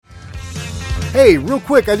Hey, real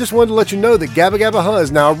quick, I just wanted to let you know that Gabba Gabba Huh is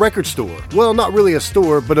now a record store. Well, not really a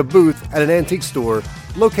store, but a booth at an antique store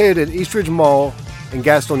located at Eastridge Mall in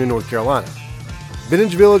Gastonia, North Carolina.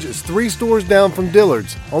 Vintage Village is 3 stores down from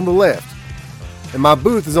Dillard's on the left, and my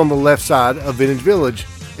booth is on the left side of Vintage Village.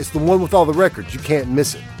 It's the one with all the records. You can't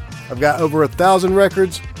miss it. I've got over 1,000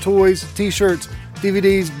 records, toys, t-shirts,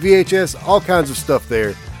 DVDs, VHS, all kinds of stuff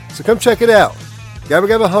there. So come check it out. Gabba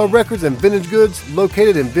Gabba Huh Records and Vintage Goods,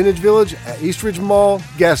 located in Vintage Village at Eastridge Mall,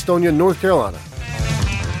 Gastonia, North Carolina.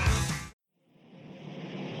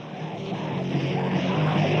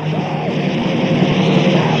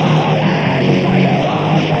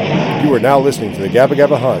 You are now listening to the Gabba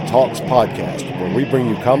Gabba Huh Talks podcast, where we bring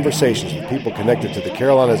you conversations with people connected to the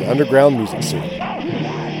Carolinas underground music scene.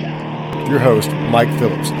 Your host, Mike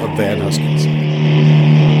Phillips of Van Huskins.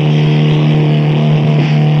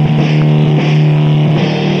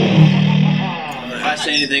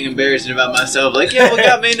 Say anything embarrassing about myself, like, yeah, what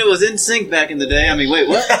got me into was NSYNC back in the day. I mean, wait,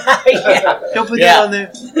 what? Yeah. Don't put that on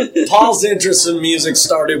there. Paul's interest in music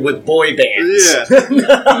started with boy bands.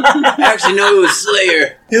 Yeah. Actually, no, it was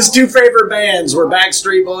Slayer. His 2 favorite bands were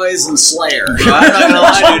Backstreet Boys and Slayer. Well, I'm not gonna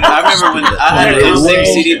lie, dude. I remember when I had an NSYNC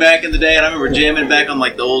CD back in the day, and I remember jamming back on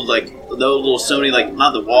like the old little Sony, like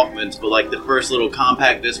not the Walkmans, but like the first little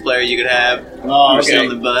compact disc player you could have. Oh, okay. On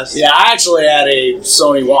the bus. Yeah, I actually had a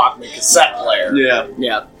Sony Walkman cassette player. Yeah,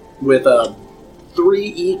 with a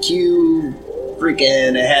 3 EQ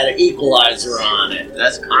freaking, it had an equalizer on it.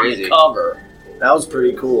 That's crazy. On the cover. That was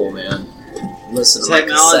pretty cool, man. Listen to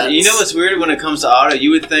technology. You know what's weird when it comes to audio?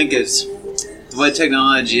 You would think it's the way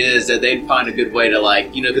technology is that they'd find a good way to,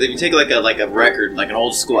 like, you know, because if you take like a record, like an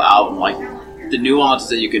old school album, like the nuances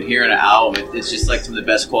that you can hear in an album, it's just like some of the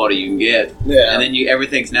best quality you can get. Yeah. And then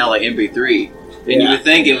everything's now like MP3, and you would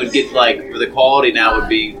think it would get like the quality now would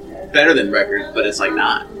be better than records, but it's like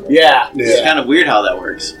not. Yeah. It's kind of weird how that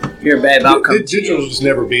works. Here, babe, I'll come. Digital will just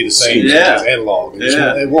never be the same Yeah. as analog.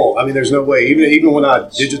 It won't. I mean, there's no way. Even when I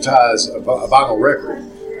digitize a vinyl record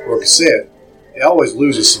or a cassette, it always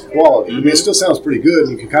loses some quality. I mean, it still sounds pretty good,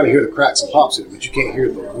 and you can kind of hear the cracks and pops in it, but you can't hear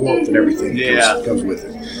the warmth and everything that comes with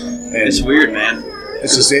it. And it's weird, man.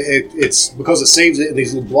 It's just it's because it saves it in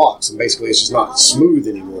these little blocks, and basically it's just not smooth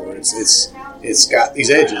anymore. It's got these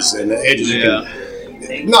edges, and the edges you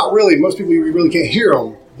can, not really. Most people, you really can't hear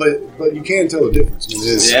them, but you can tell the difference. I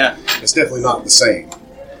mean, it's definitely not the same.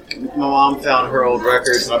 My mom found her old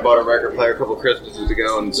records, and I bought a record player a couple Christmases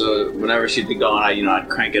ago. And so whenever she'd be gone, I'd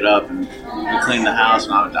crank it up and we'd clean the house,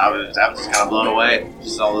 and I was just kind of blown away.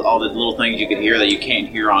 Just all the little things you could hear that you can't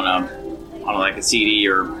hear on like a CD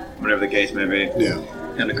or whatever the case may be. Yeah,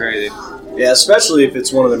 kind of crazy. Yeah, especially if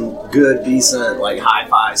it's one of them good, decent, like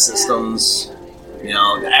hi-fi systems. You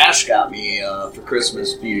know, Ash got me for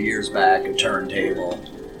Christmas a few years back a turntable,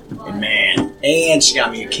 and she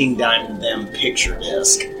got me a King Diamond Them picture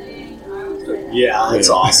disc. Yeah, that's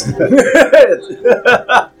awesome. Well,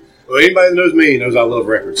 anybody that knows me knows I love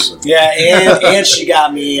records. So. Yeah, and she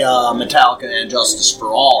got me Metallica and Justice for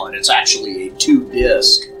All, and it's actually a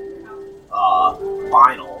 2-disc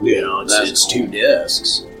vinyl. Yeah, you know, it's cool. 2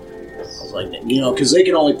 discs. I was like, you know, because they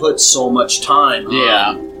can only put so much time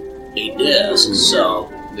on a disc. So,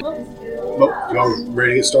 y'all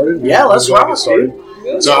ready to get started? Yeah, let's rock. Get started.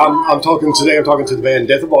 So I'm talking to the band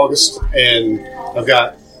Death of August, and I've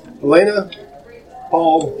got Elena,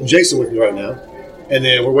 Paul, and Jason with me right now, and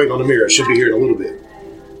then we're waiting on Amir. Should be here in a little bit.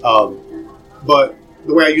 But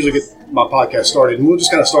the way I usually get my podcast started, and we'll just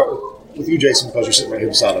kind of start with you, Jason, because you're sitting right here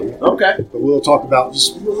beside of me. Okay. But we'll talk about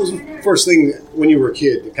just what was the first thing when you were a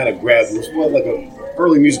kid that kind of grabbed you? What like an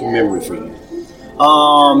early musical memory for you?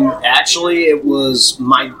 Actually, it was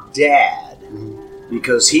my dad,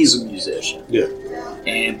 because he's a musician. Yeah.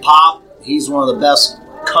 And Pop, he's one of the best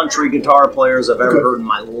country guitar players I've ever heard in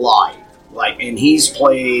my life. And he's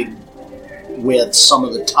played with some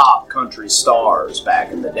of the top country stars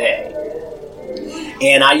back in the day.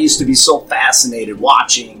 And I used to be so fascinated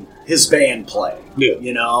watching his band play,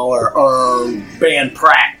 you know, or band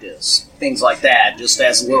practice, things like that, just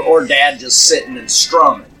as a little, or Dad just sitting and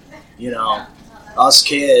strumming, you know. Us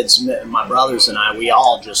kids, my brothers and I, we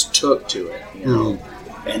all just took to it, you know.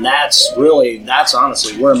 And that's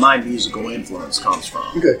honestly where my musical influence comes from.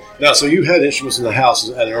 Okay. Now, so you had instruments in the house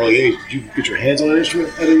at an early age. Did you get your hands on an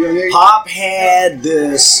instrument at a young age? Pop had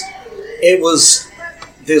this, it was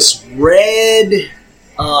this red,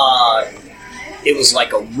 it was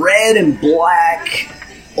like a red and black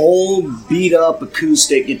old beat up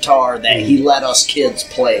acoustic guitar that he let us kids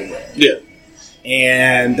play with. Yeah.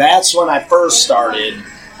 And that's when I first started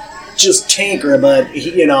just tinkering, but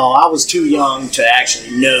I was too young to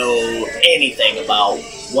actually know anything about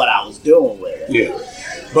what I was doing with it. Yeah.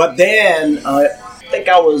 But then I think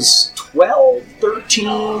I was 12,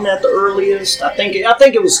 13 at the earliest. I think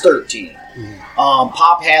it was 13.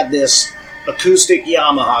 Pop had this acoustic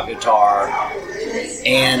Yamaha guitar,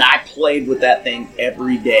 and I played with that thing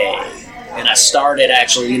every day. And I started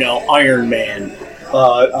actually, Iron Man,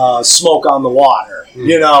 Smoke on the Water.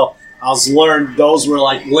 Those were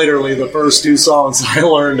like literally the first 2 songs I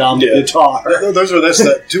learned on the guitar. That's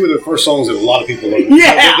 2 of the first songs that a lot of people learn.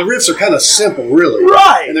 Yeah. The riffs are kind of simple, really.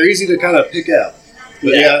 Right. And they're easy to kind of pick out.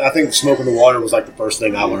 But I think Smoke on the Water was like the first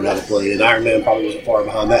thing I learned how to play, and Iron Man probably wasn't far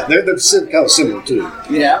behind that. They're kind of similar too.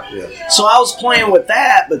 Yeah. So I was playing with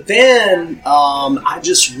that, but then I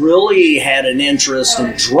just really had an interest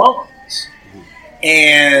in drums.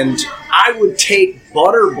 And I would take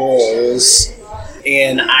butter bowls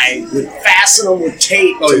and I would fasten them with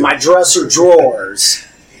tape to my dresser drawers.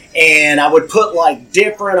 And I would put like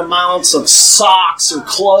different amounts of socks or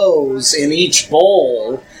clothes in each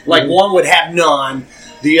bowl. Like one would have none,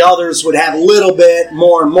 the others would have a little bit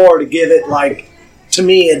more and more to give it, like, to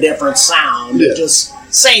me, a different sound. Yeah. Just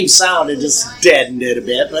same sound, it just deadened it a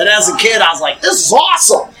bit. But as a kid, I was like, this is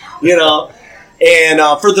awesome, And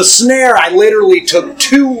for the snare, I literally took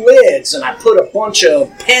 2 lids and I put a bunch of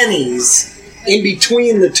pennies in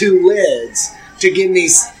between the 2 lids to give me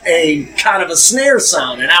a kind of a snare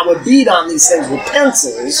sound. And I would beat on these things with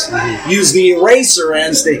pencils, use the eraser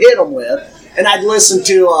ends to hit them with. And I'd listen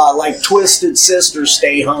to, like, Twisted Sister,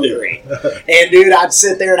 Stay Hungry. And, dude, I'd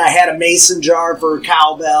sit there and I had a mason jar for a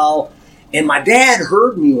cowbell. And my dad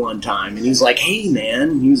heard me one time. And he's like, hey,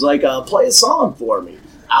 man. He was like, play a song for me.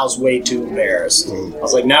 I was way too embarrassed. I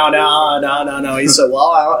was like, no. He said,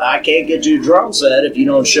 well, I can't get you a drum set if you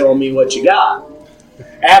don't show me what you got.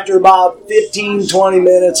 After about 15, 20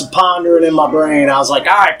 minutes of pondering in my brain, I was like,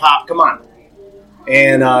 all right, Pop, come on.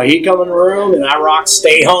 And he come in the room, and I rocked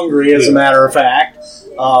Stay Hungry, as a matter of fact,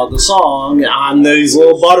 the song, on these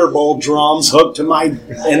little butterbowl drums hooked to my...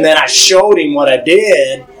 And then I showed him what I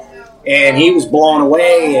did, and he was blown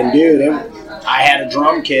away. And, dude, I had a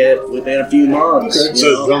drum kit within a few months. Okay.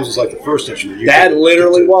 So drums was like the first instrument. That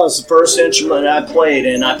literally was the first instrument I played,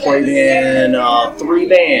 and I played in 3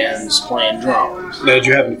 bands playing drums. Now, did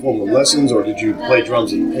you have any formal lessons, or did you play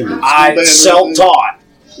drums in the school I band? self-taught.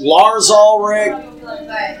 Lars Ulrich,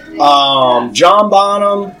 John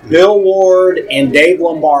Bonham, Bill Ward, and Dave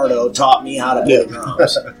Lombardo taught me how to play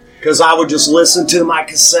drums. Because I would just listen to my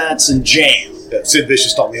cassettes and jam. Yeah, Sid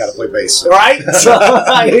Vicious taught me how to play bass. Right? So,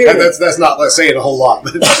 I hear that's not like saying a whole lot.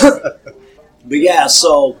 But yeah,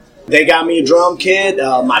 so they got me a drum kit.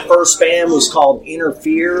 My first band was called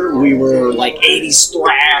Interfere. We were like 80s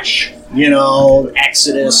thrash,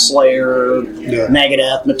 Exodus, Slayer,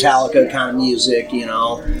 Megadeth, Metallica kind of music,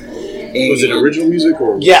 And was it original music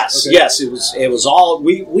or? Yes, yes, it was all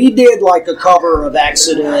we did like a cover of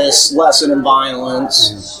Exodus, Lesson in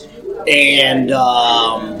Violence, and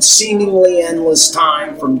Seemingly Endless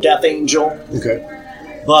Time from Death Angel. Okay.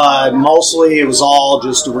 But mostly it was all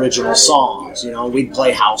just original songs. We'd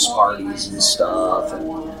play house parties and stuff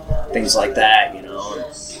and things like that.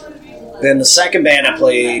 Then the second band I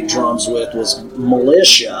played drums with was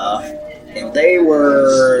Militia. And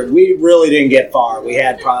we really didn't get far. We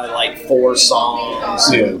had probably like 4 songs,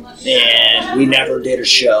 and we never did a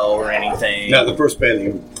show or anything. Now, the first band that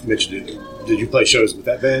you mentioned, did you play shows with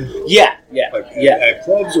that band? Yeah. At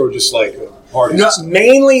clubs or just like parties? No,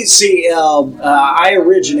 mainly, I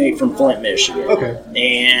originate from Flint, Michigan. Okay.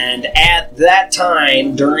 And at that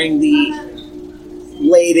time, during the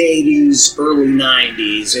late 80s, early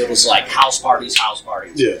 90s, it was like house parties.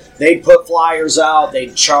 Yeah. They'd put flyers out,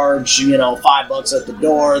 they'd charge, $5 at the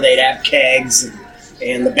door, they'd have kegs,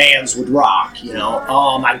 and the bands would rock,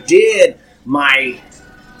 I did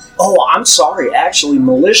I'm sorry, actually,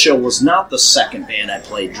 Militia was not the second band I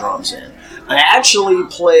played drums in. I actually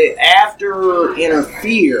played after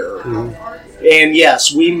Interfere, and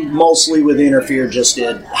yes, we mostly with Interfere just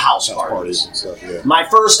did house parties and stuff, yeah. My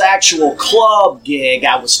first actual club gig,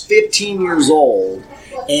 I was 15 years old,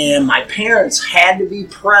 and my parents had to be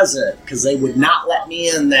present because they would not let me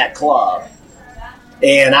in that club.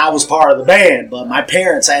 And I was part of the band, but my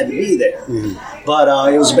parents had to be there. Mm-hmm. But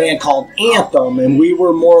it was a band called Anthem, and we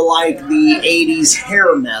were more like the 80s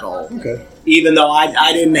hair metal. Okay. Even though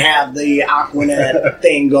I didn't have the Aquanet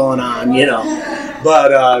thing going on,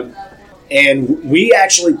 But... And we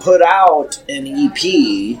actually put out an EP,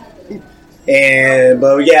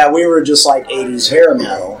 but we were just like 80s hair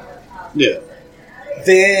metal. Yeah.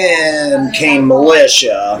 Then came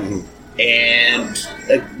Militia, and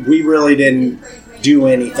we really didn't do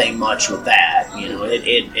anything much with that. You know,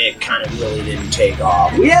 it kind of really didn't take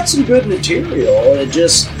off. We had some good material. It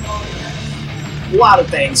just, a lot of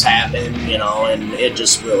things happened, you know, and it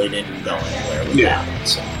just really didn't go anywhere with that one.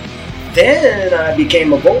 So then I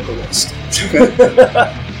became a vocalist.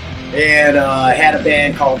 And I had a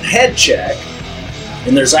band called Head Check.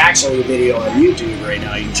 And there's actually a video on YouTube right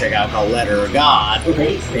now you can check out called Letter of God.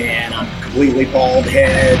 Okay. And I'm completely bald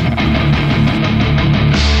head.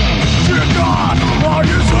 Dear God, why is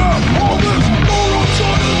there all this more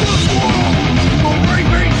outside of this world? The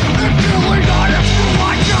raping and killing I have to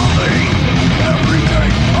like me. Every day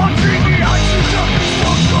on TV I see just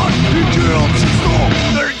one gun. He kills, he stole,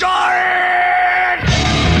 they're dying!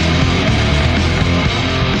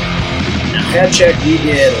 Head Check, we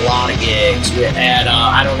did a lot of gigs. We had,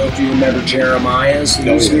 I don't know if you remember Jeremiah's,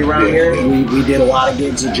 who used to be around here. We did a lot of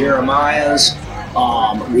gigs at Jeremiah's.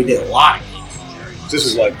 We did a lot of gigs. This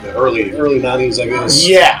is like the early 90s, I guess.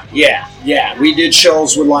 Yeah. We did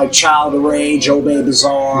shows with like Child of Rage, Obey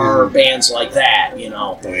Bizarre, bands like that, you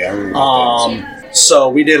know. Oh, yeah, I remember so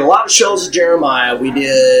we did a lot of shows at Jeremiah. We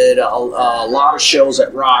did a lot of shows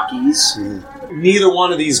at Rockies. Neither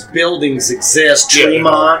one of these buildings exist.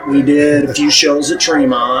 Tremont, we did a few shows at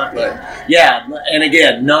Tremont, but yeah, and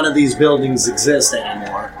again, none of these buildings exist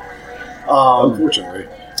anymore. Unfortunately.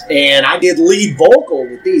 And I did lead vocal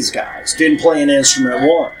with these guys. Didn't play an instrument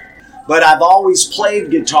one. But I've always played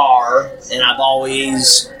guitar, and I've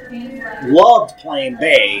always loved playing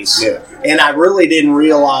bass. Yeah. And I really didn't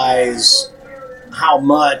realize how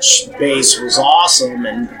much bass was awesome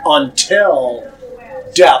until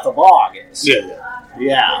Death of August.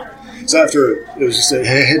 Yeah. So after, it was just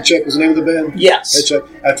Head Check was the name of the band? Yes. Head Check.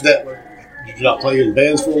 After that, did you not play in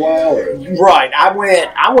bands for a while? Or? Right. I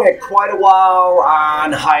went quite a while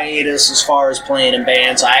on hiatus as far as playing in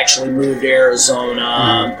bands. I actually moved to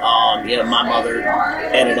Arizona. My mother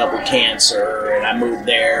ended up with cancer, and I moved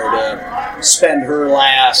there to spend her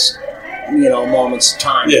last, moments of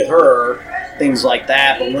time with her, things like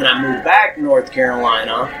that. But when I moved back to North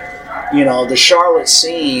Carolina, the Charlotte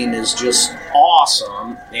scene is just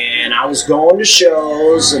awesome, and I was going to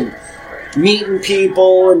shows and meeting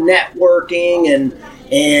people and networking,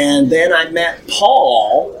 and then I met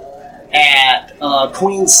Paul at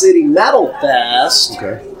Queen City Metal Fest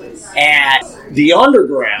at the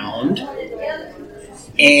Underground,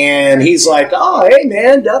 and he's like, "Oh, hey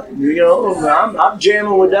man, I'm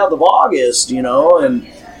jamming with Death of August,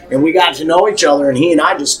 and we got to know each other, and he and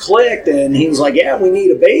I just clicked, and he was like, yeah, we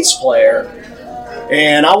need a bass player.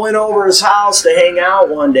 And I went over his house to hang out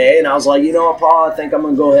one day, and I was like, Paul, I think I'm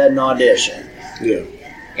going to go ahead and audition. Yeah.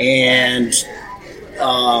 And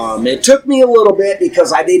it took me a little bit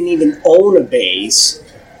because I didn't even own a bass.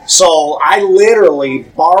 So I literally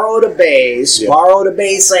borrowed a bass, borrowed a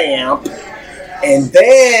bass amp, and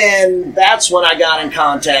then that's when I got in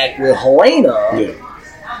contact with Helena. Yeah.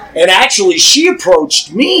 And actually, she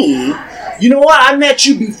approached me. You know what? I met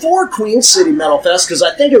you before Queen City Metal Fest, because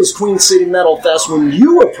I think it was Queen City Metal Fest when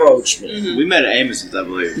you approached me. Mm-hmm. We met at Amos's, I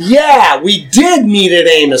believe. Yeah, we did meet at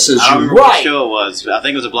Amos's. I don't remember what show it was. I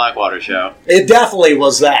think it was a Blackwater show. It definitely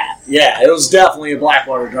was that. Yeah, it was definitely a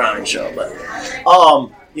Blackwater Drowning show. But,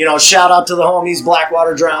 shout out to the homies,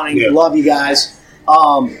 Blackwater Drowning. Yeah. Love you guys.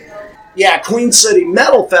 Queen City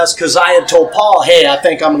Metal Fest, because I had told Paul, hey, I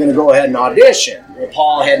think I'm going to go ahead and audition. Well,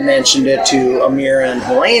 Paul had mentioned it to Amira and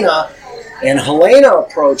Helena, and Helena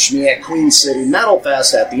approached me at Queen City Metal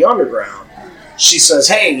Fest at the Underground. She says,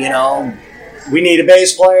 hey, we need a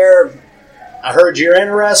bass player. I heard you're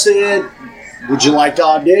interested. Would you like to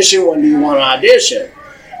audition? When do you want to audition?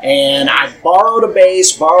 And I borrowed a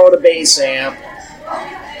bass amp,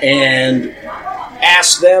 and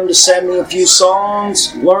asked them to send me a few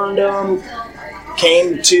songs, learned them,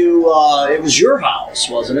 came to, it was your house,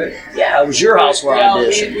 wasn't it? Yeah, it was your house where I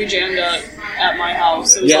auditioned. We jammed at my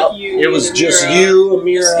house. It was like you. It was just you,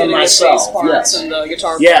 Amira, and myself. Yes. And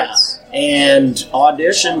guitar parts. And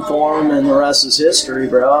auditioned for them, and the rest is history,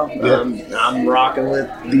 bro. Yeah. I'm rocking with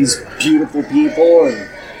these beautiful people and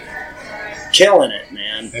killing it,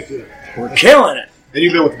 man. We're killing it. And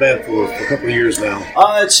you've been with the band for a couple of years now.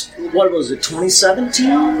 What was it, 2017?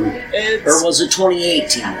 Or was it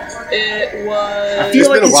 2018? It was... I feel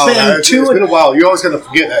like it's been a while. You're always going to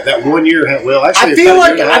forget that 1 year. Well, actually, I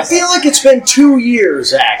feel like it's been 2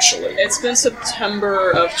 years, actually. It's been since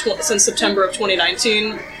September of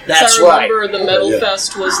 2019. That's so I remember the Metal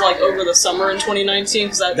Fest was over the summer in 2019,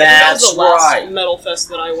 because that was the last Metal Fest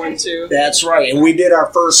that I went to. That's right, and we did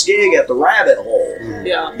our first gig at the Rabbit Hole.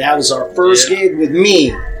 Yeah. That was our first gig with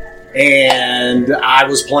me, and I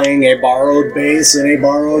was playing a borrowed bass and a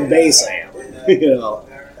borrowed bass amp,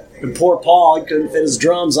 And poor Paul, he couldn't fit his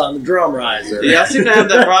drums on the drum riser. Yeah, I seem to have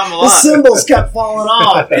that problem a lot. The cymbals kept falling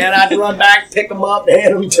off, man. I'd run back, pick them up,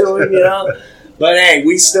 hand them to him, you know. But hey,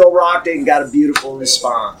 we still rocked it and got a beautiful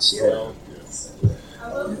response, you know.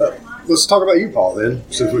 Let's talk about you, Paul, then,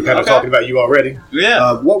 since we're kind of talking about you already.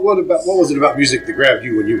 Yeah. What was it about music that grabbed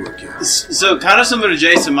you when you were a kid? So, kind of similar to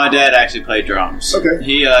Jason, my dad actually played drums. Okay.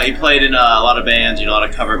 He played in a lot of bands, a lot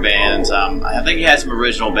of cover bands. I think he had some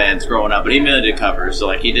original bands growing up, but he mainly did covers. So,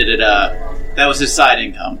 like, he did it, that was his side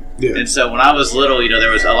income. Yeah. And so, when I was little,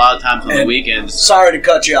 there was a lot of times on the weekends. Sorry to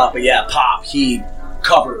cut you off, but yeah, Pop, he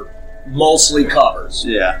mostly covers.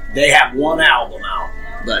 Yeah. They have one album out.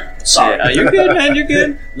 But sorry, yeah, you're good, man. You're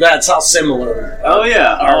good. That's how similar.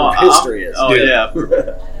 Our history is. Oh yeah.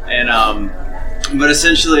 And but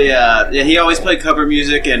essentially, he always played cover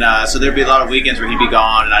music, and so there'd be a lot of weekends where he'd be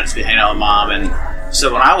gone, and I'd just be hanging out with Mom. And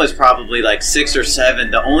so when I was probably like 6 or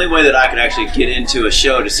 7, the only way that I could actually get into a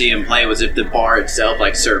show to see him play was if the bar itself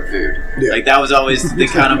like served food. Yeah. Like that was always the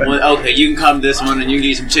kind of okay, you can come to this one, and you can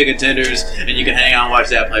eat some chicken tenders, and you can hang out and watch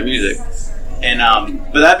that play music. And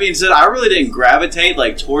but that being said, I really didn't gravitate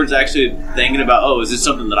like towards actually thinking about, is this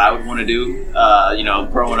something that I would want to do,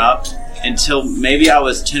 growing up, until maybe I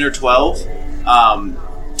was 10 or 12.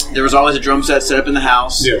 There was always a drum set up in the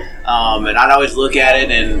house, and I'd always look at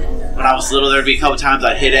it. And when I was little, there'd be a couple times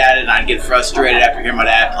I'd hit at it, and I'd get frustrated after hearing my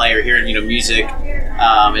dad play or hearing music,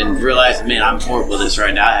 and realize, man, I'm horrible at this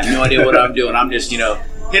right now. I have no idea what I'm doing. I'm just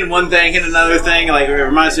hitting one thing, hitting another thing. Like it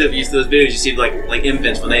reminds me of those videos you see like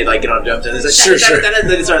infants when they like get on jump set. It's like sure. Then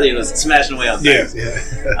they start smashing away on things. Yeah.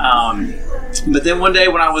 But then one day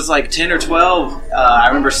when I was like 10 or 12, I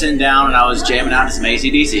remember sitting down and I was jamming out to some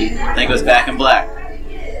AC/DC. I think it was Back in Black.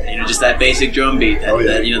 Just that basic drum beat.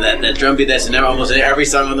 That drum beat that's in almost every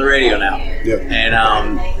song on the radio now. Yep. And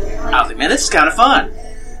I was like, man, this is kind of fun.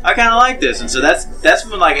 I kind of like this. And so that's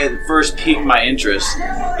when like it first piqued my interest.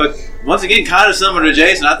 But once again, kind of similar to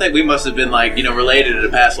Jason, I think we must have been like, related in a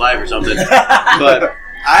past life or something. But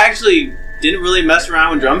I actually didn't really mess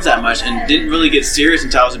around with drums that much and didn't really get serious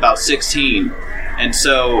until I was about 16. And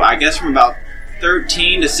so I guess from about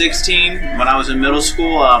 13 to 16, when I was in middle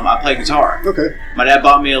school, I played guitar. Okay. My dad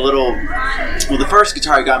bought me the first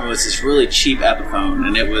guitar he got me was this really cheap Epiphone,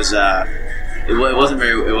 and it was, it wasn't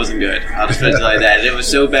good. I'll just put it like that. It was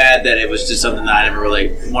so bad that it was just something that I never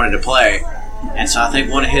really wanted to play. And so I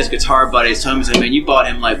think one of his guitar buddies told me, he's like, man, you bought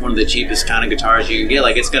him like one of the cheapest kind of guitars you can get.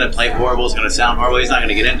 Like, it's going to play horrible. It's going to sound horrible. He's not going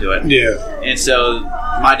to get into it. Yeah. And so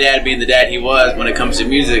my dad, being the dad he was when it comes to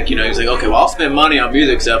music, he was like, okay, well, I'll spend money on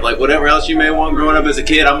music stuff. Like, whatever else you may want growing up as a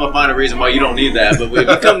kid, I'm going to find a reason why you don't need that. But if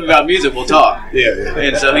you come about music, we'll talk. Yeah.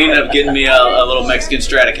 And so he ended up getting me a little Mexican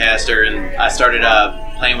Stratocaster, and I started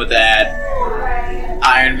playing with that.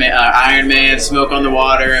 Iron Man, Smoke on the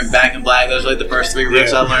Water, and Back in Black. Those were like the first 3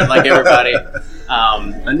 riffs I learned, like everybody.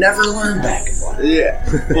 I never learned Back in Black. Yeah.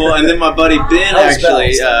 Well, and then my buddy Ben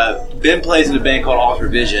Ben plays in a band called Alter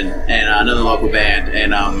Vision, and another local band,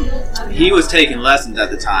 and he was taking lessons at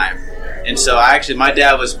the time. And so my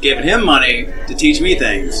dad was giving him money to teach me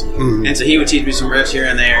things. Mm-hmm. And so he would teach me some riffs here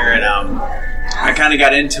and there, and I kind of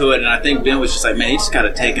got into it, and I think Ben was just like, man, he's just kind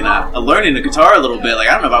of taking a learning the guitar a little bit. Like,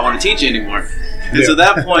 I don't know if I want to teach you anymore. And so at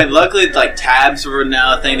that point, luckily, like, tabs were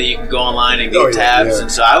now a thing that you can go online and get tabs. Yeah.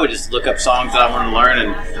 And so I would just look up songs that I wanted to learn.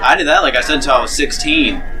 And I did that, like I said, until I was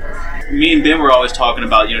 16. Me and Ben were always talking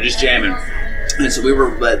about, just jamming. And so we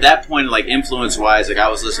were, at that point, like, influence-wise, like, I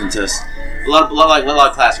was listening to a lot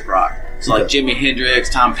of classic rock. So, like, Jimi Hendrix,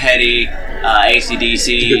 Tom Petty, AC/DC.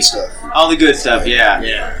 The good stuff. All the good stuff, yeah.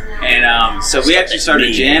 Yeah. And so we actually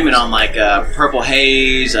started jamming on like Purple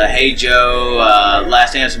Haze, Hey Joe,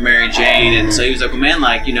 Last Dance with Mary Jane. And so he was like, well, man,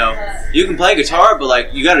 like, you can play guitar, but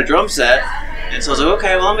like you got a drum set. And so I was like,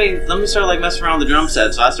 okay, well, let me start like messing around with the drum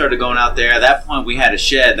set. So I started going out there. At that point, we had a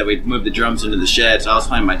shed that we'd moved the drums into the shed. So I was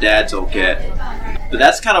playing my dad's old kit. But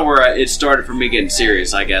that's kind of where it started for me getting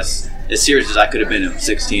serious, I guess. As serious as I could have been at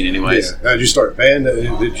 16 anyways. Yeah. Did you start a band?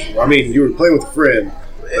 You were playing with a friend.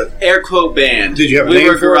 Air quote band. Did you have a name? We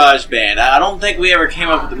were for garage band. I don't think we ever came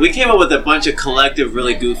up with a bunch of collective,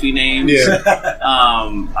 really goofy names. Yeah.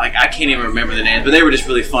 I can't even remember the names, but they were just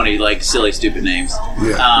really funny, like silly, stupid names.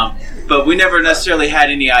 Yeah. But we never necessarily had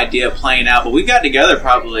any idea of playing out. But we got together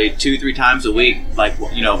probably 2-3 times a week, like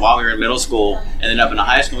while we were in middle school, and then up into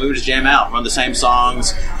high school, we would just jam out, run the same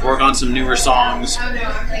songs, work on some newer songs,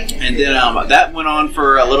 and then that went on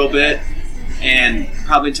for a little bit. And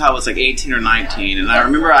probably until I was like 18 or 19. And I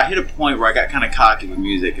remember I hit a point where I got kind of cocky with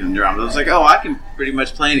music and drums. I was like, I can pretty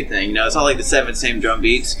much play anything. It's all like the 7 same drum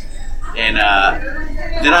beats. And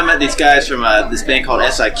then I met these guys from this band called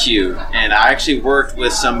SIQ. And I actually worked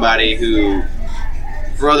with somebody who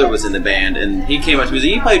brother was in the band, and he came up to me and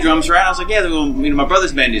said, "You play drums, right?" I was like, "Yeah." Well, my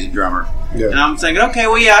brother's band needs a drummer, and I'm thinking, "Okay,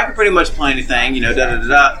 well, yeah, I can pretty much play anything, da da da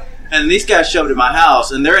da." And these guys showed up at my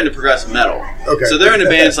house, and they're into progressive metal. Okay. So they're into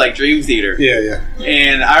bands like Dream Theater. Yeah.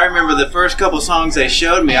 And I remember the first couple songs they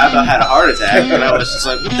showed me, I about had a heart attack, and I was just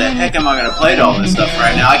like, "What the heck am I going to play to all this stuff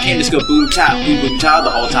right now? I can't just go boom cha the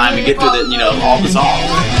whole time and get through all the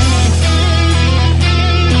songs."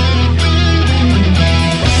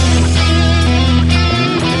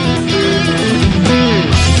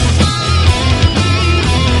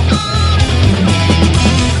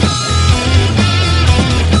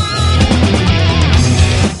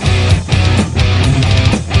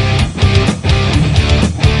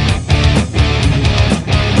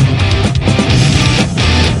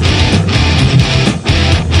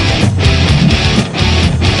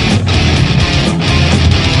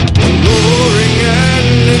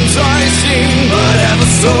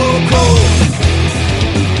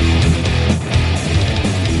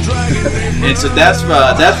 And so that's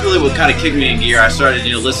really what kind of kicked me in gear. I started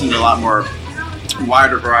listening to a lot more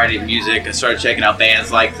wider variety of music. I started checking out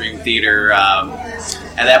bands like Dream Theater.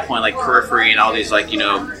 At that point, like Periphery and all these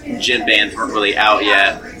gen bands weren't really out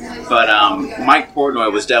yet. But Mike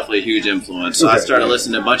Portnoy was definitely a huge influence. So I started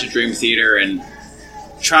listening to a bunch of Dream Theater and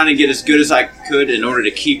trying to get as good as I could in order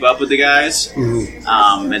to keep up with the guys.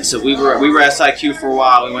 Mm-hmm. And so we were SIQ for a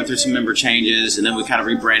while. We went through some member changes, and then we kind of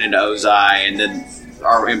rebranded to Ozai, and then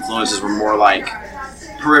our influences were more like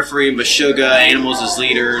Periphery, Meshuggah, Animals as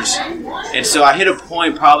Leaders. And so I hit a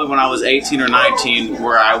point probably when I was 18 or 19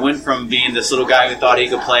 where I went from being this little guy who thought he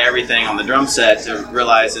could play everything on the drum set to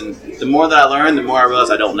realizing the more that I learned, the more I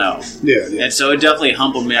realized I don't know. Yeah. And so it definitely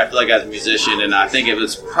humbled me, I feel like, as a musician. And I think it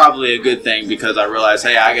was probably a good thing because I realized,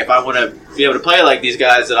 hey, if I want to be able to play like these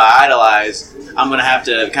guys that I idolize, I'm going to have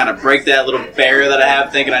to kind of break that little barrier that I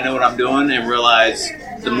have thinking I know what I'm doing and realize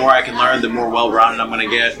the more I can learn, the more well-rounded I'm going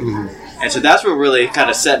to get. Mm-hmm. And so that's what really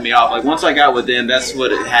kind of set me off. Like, once I got with them, that's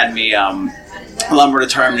what it had me a lot more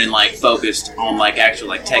determined and, focused on,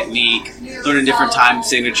 actual, technique, learning different time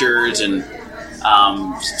signatures. And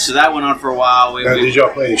so that went on for a while. Did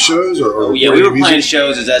y'all play any shows? Or yeah, we were playing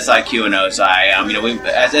shows as SIQ and Ozai.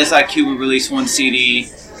 As SIQ, we released one CD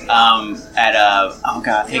at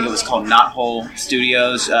I think it was called Knot Hole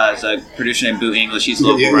Studios. It's a producer named Boo English. He's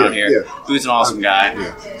local around here. Yeah. Boo's an awesome guy.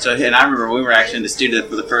 Yeah. So, and I remember we were actually in the studio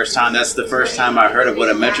for the first time. That's the first time I heard of what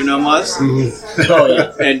a metronome was. Mm-hmm. Oh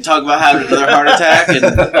yeah. And talk about having another heart attack, and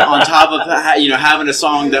on top of having a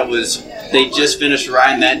song that they just finished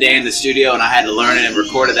writing that day in the studio, and I had to learn it and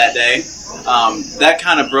record it that day. That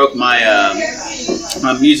kind of broke my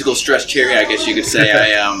my musical stress cherry, I guess you could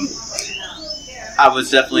say. I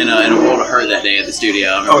was definitely in a world of hurt that day at the studio.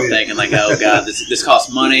 I remember thinking, oh, God, this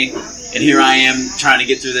costs money, and here I am trying to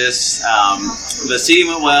get through this. The CD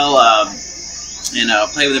went well,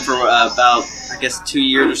 and played with it for about, 2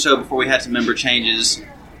 years or so before we had some member changes.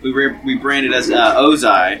 We rebranded as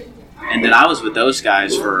Ozai, and then I was with those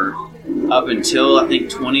guys for up until, I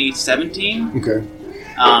think, 2017. Okay.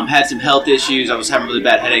 Had some health issues. I was having really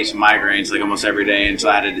bad headaches and migraines, almost every day, and so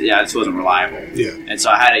I just wasn't reliable. Yeah. And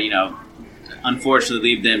so I had to, unfortunately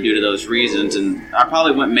leave them due to those reasons, and I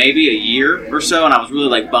probably went maybe a year or so, and I was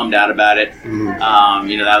really bummed out about it.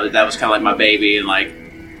 Mm-hmm. That was kind of like my baby, and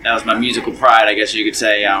that was my musical pride, I guess you could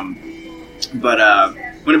say. But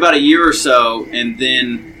went about a year or so, and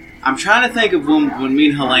then I'm trying to think of when me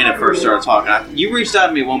and Helena first started talking. You reached out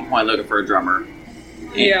to me at one point looking for a drummer.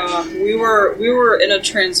 Yeah, we were in a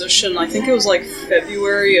transition. I think it was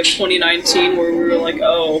February of 2019 where we were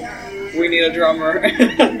we need a drummer.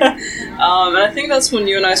 And I think that's when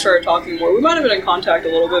you and I started talking more. We might have been in contact a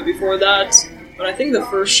little bit before that, but I think the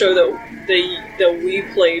first show that we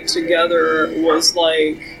played together was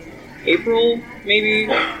April,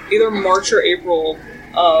 maybe either March or April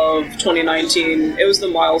of 2019. It was the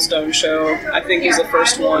Milestone show, I think, was the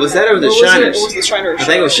first one. Was that over the Shiners? It was the Shiners show. I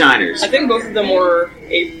think it was Shiners. I think both of them were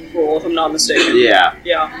April, if I'm not mistaken. Yeah.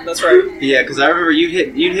 Yeah, that's right. Yeah, because I remember you'd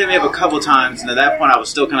hit me up a couple times, and at that point I was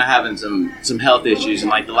still kind of having some health issues,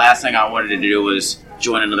 and the last thing I wanted to do was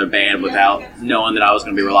join another band without knowing that I was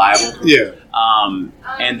going to be reliable. Yeah.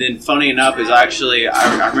 And then, funny enough, is actually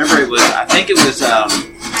I remember it was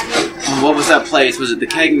what was that place? Was it the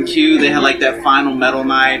Keg and Q? They had that final metal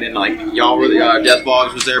night, and y'all were Death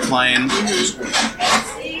Bogs was there playing.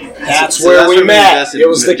 That's where we met. It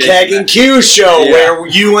was the Keg and Q show where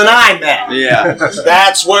you and I met. Yeah.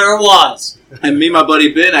 That's where it was. And me and my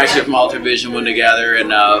buddy Ben, actually from Alter Vision, went together,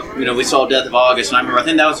 and we saw Death of August. And I remember, I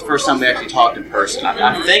think that was the first time we actually talked in person.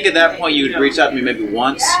 I think at that point you had reached out to me maybe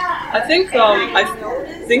once. I think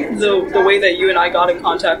the way that you and I got in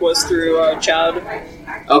contact was through Chad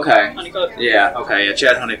Okay. Honeycutt. Yeah, okay, yeah,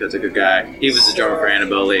 Chad Honeycutt's a good guy. He was the drummer for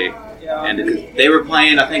Annabelle Lee. Yeah. And they were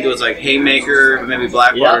playing, I think it was like Haymaker, maybe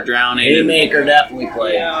Blackwater Yep. Drowning. Haymaker definitely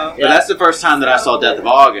played. Yeah. But that's the first time that I saw Death of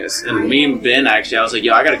August. And me and Ben, actually, I was like,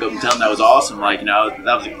 yo, I got to go and tell them that was awesome. Like, you know,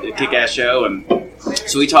 that was a kick-ass show. And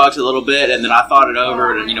so we talked a little bit, and then I thought it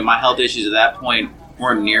over. And, you know, my health issues at that point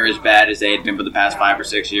weren't near as bad as they had been for the past 5 or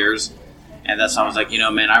 6 years. And that's when I was like, you know,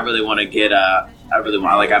 man, I really want to get, I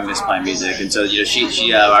miss playing music. And so, you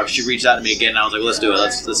know, she reached out to me again, and I was like, let's do it.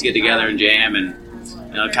 Let's get together and jam. And,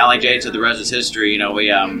 you know, kind of like Jade said, the rest is history. You know, we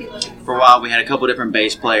for a while we had a couple different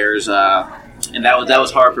bass players, and that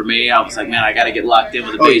was hard for me. I was like, man, I got to get locked in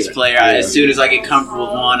with a bass player. As soon as I get comfortable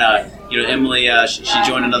with one, you know, Emily, she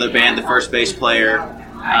joined another band, the first bass player.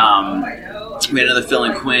 We had another Phil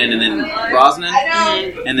and Quinn, and then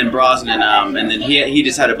Brosnan, and then he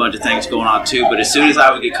just had a bunch of things going on too. But as soon as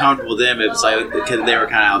I would get comfortable with them, it was like because they were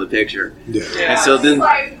kind of out of the picture. Yeah. And so then,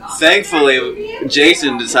 thankfully,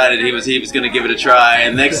 Jason decided he was going to give it a try.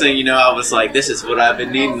 And next thing you know, I was like, this is what I've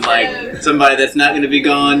been needing, like somebody that's not going to be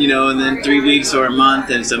gone, you know, in then 3 weeks or a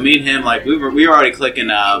month. And so me and him, like we were already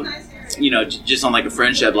clicking. You know, just on like a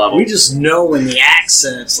friendship level. We just know in the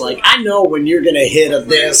accents, like, I know when you're going to hit a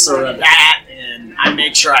this or a that, and I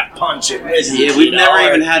make sure I punch it with you. Yeah, we've you never know,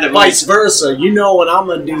 even and had a vice versa. You know when I'm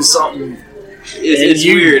going to do something. It's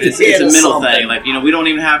you weird. It's hit a mental something. thing. Like, you know, we don't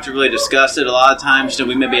even have to really discuss it. A lot of times, you know,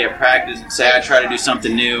 we may be at practice and say, I try to do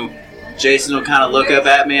something new. Jason will kind of look up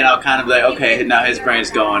at me, and I'll kind of be like, okay, now his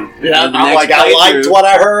brain's going. Yeah, And the I'm next like, I liked playthrough- what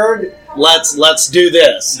I heard. Let's do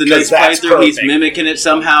this. The 'cause next that's playthrough, he's perfect. mimicking it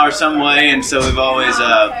somehow or some way, and so we've always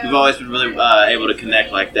been really able to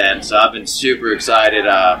connect like that. And so I've been super excited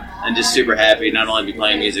and just super happy not only to be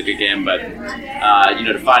playing music again, but you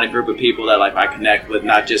know, to find a group of people that like I connect with,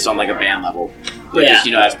 not just on like a band level, but Yeah. just,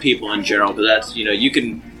 you know, as people in general. Because that's, you know, you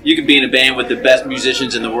can be in a band with the best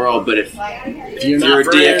musicians in the world, but if You're you're not a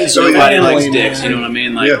dick, friends, nobody you're likes family, dicks. man. You know what I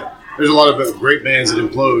mean? Like, Yeah. There's a lot of great bands that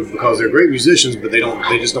implode because they're great musicians, but they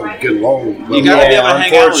just don't get along. you gotta be able to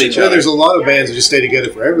hang out with each Unfortunately, other. there's a lot of bands that just stay together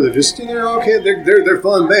forever. They're just, you know, okay, they're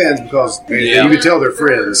fun bands because Yeah. you can tell they're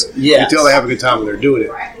friends. You Yes. can tell they have a good time when they're doing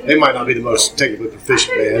it. They might not be the most technically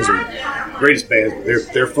proficient bands or greatest bands,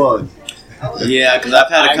 but they're fun. Yeah, because I've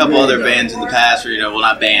had a I couple agree, other though. bands in the past, where, you know, well,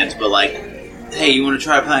 not bands, but like, hey, you want to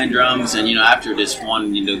try playing drums? And, you know, after this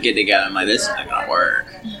one, you know, get together, I'm like, this is not gonna work.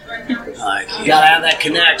 Like, You gotta have that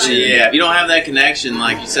connection. yeah, if you don't have that connection,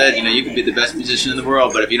 like you said, you know, you could be the best musician in the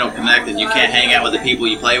world, but if you don't connect and you can't hang out with the people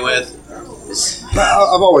you play with, it's,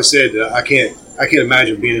 I've always said that I can't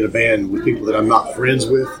imagine being in a band with people that I'm not friends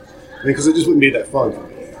with, because it just wouldn't be that fun for me.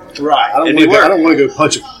 Right. I don't It'd be want to work. go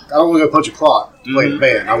punch a clock to play in a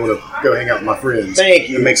band. I want to go hang out with my friends. Thank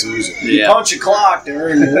you. And make some music. You yeah. punch a clock to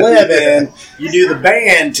earn your living. You do the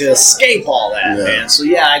band to escape all that, Yeah. man. So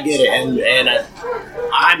yeah, I get it, and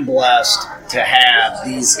I'm blessed to have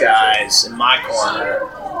these guys in my corner.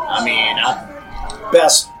 I mean,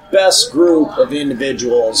 best group of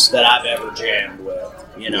individuals that I've ever jammed with.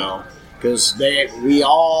 You know, because we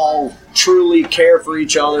all truly care for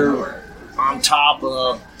each other. On top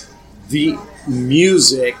of the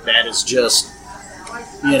music that is just,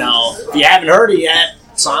 you know, if you haven't heard it yet,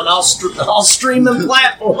 it's on all streaming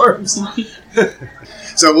platforms.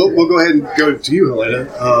 So we'll go ahead and go to you, Helena.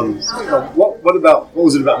 What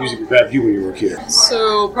was it about music that grabbed you when you were a kid?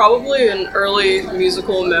 So probably an early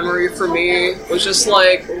musical memory for me was just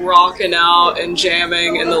like rocking out and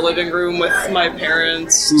jamming in the living room with my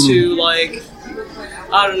parents to like,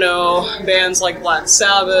 I don't know, bands like Black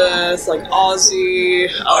Sabbath, like Ozzy,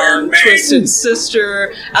 Iron Maiden. Twisted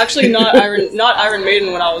Sister. Actually, not Iron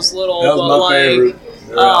Maiden when I was little, That was but my favorite.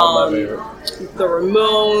 They're all my favorite. the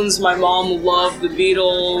Ramones. My mom loved the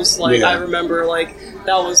Beatles. Like Yeah. I remember, like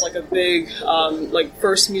that was like a big, like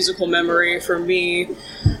first musical memory for me.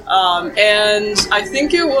 And I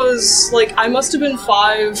think it was like I must have been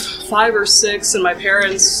five or six, and my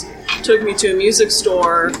parents took me to a music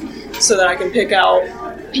store so that I can pick out,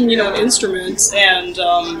 you know, instruments and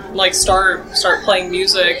like start playing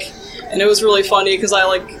music. And it was really funny because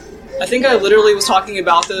I think I literally was talking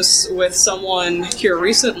about this with someone here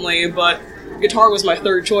recently, but guitar was my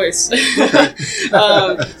third choice.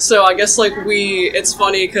 So I guess like it's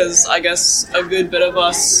funny because I guess a good bit of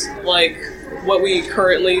us, like what we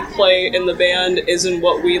currently play in the band isn't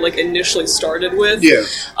what we like initially started with. Yeah.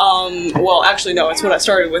 Well, actually, no, it's what I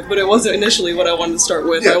started with, but it wasn't initially what I wanted to start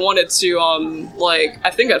with. Yeah. I wanted to,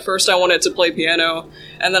 I think at first I wanted to play piano,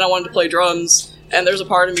 and then I wanted to play drums. And there's a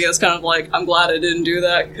part of me that's kind of like, I'm glad I didn't do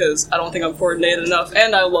that because I don't think I'm coordinated enough,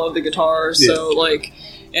 and I love the guitar. So, like,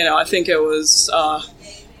 you know, I think it was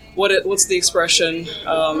what's the expression?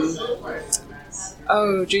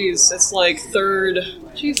 Oh, geez. It's like third...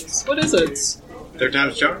 Jesus, what is it? Third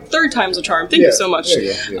time's a charm. Third time's a charm. Thank you so much. There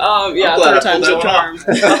you go, yeah. Yeah, I'm glad third I pulled time's a that charm.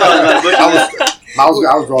 I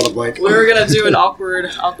was drawing a blank. We were gonna do an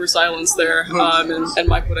awkward silence there, and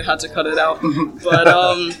Mike would have had to cut it out. But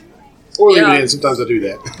Or leave yeah. it in. Sometimes I do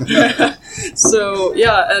that. So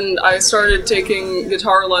yeah, and I started taking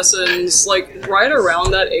guitar lessons like right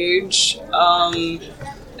around that age,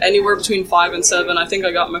 anywhere between 5 and 7. I think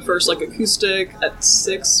I got my first like acoustic at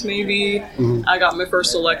 6, maybe. Mm-hmm. I got my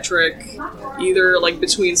first electric either like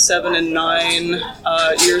between 7 and 9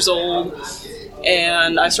 years old,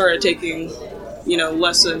 and I started taking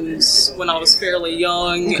lessons when I was fairly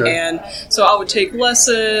young. Okay. And so I would take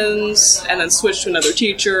lessons and then switch to another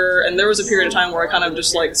teacher, and there was a period of time where I kind of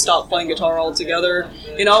just like stopped playing guitar altogether.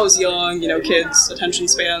 I was young, kids' attention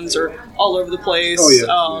spans are all over the place. Oh,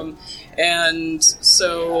 yeah. And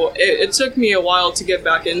so it took me a while to get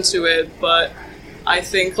back into it, but I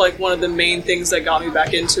think like one of the main things that got me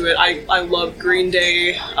back into it, I loved Green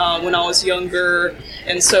Day when I was younger,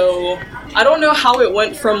 and so I don't know how it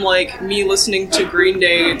went from like me listening to Green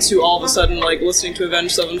Day to all of a sudden like listening to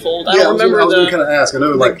Avenged Sevenfold. I don't remember I was going to kind of ask. I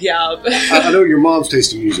know, like, gap. I know your mom's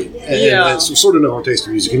taste in music, and Yeah. I sort of know her taste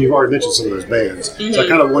in music, and you've already mentioned some of those bands. Mm-hmm. So I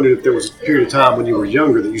kind of wondered if there was a period of time when you were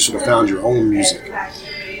younger that you sort of found your own music.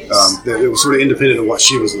 That it was sort of independent of what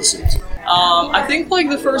she was listening to. I think like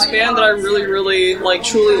the first band that I really like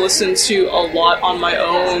truly listened to a lot on my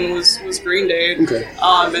own was Green Day. Okay.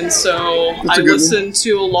 And so That's I a good listened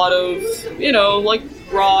to a lot of like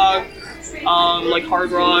rock, like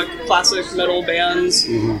hard rock, classic metal bands.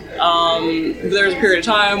 Mm-hmm. There was a period of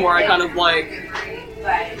time where I kind of like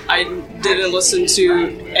I didn't listen to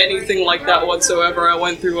anything like that whatsoever. I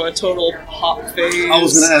went through a total pop phase. I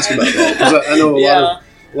was going to ask about that because I know Yeah.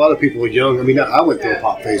 a lot of people are young. I mean, I went through a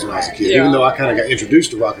pop phase when I was a kid. Yeah. Even though I kind of got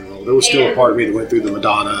introduced to rock and roll, there was still a part of me that went through the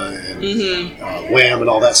Madonna and Wham and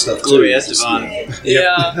all that stuff too. Gloria Estefan.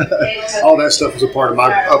 Yeah. All that stuff was a part of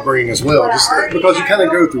my upbringing as well. Just because you kind of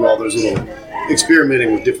go through all those little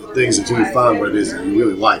experimenting with different things until you find what it is that you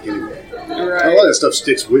really like anyway. And a Right. lot of that stuff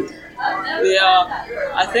sticks with you. Yeah,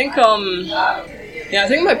 I think I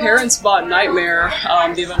think my parents bought Nightmare,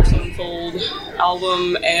 the Avenged Sevenfold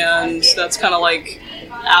album, and that's kind of like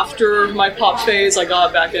after my pop phase, I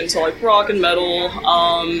got back into like rock and metal,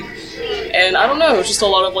 and I don't know, it was just a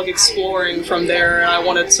lot of like exploring from there, and I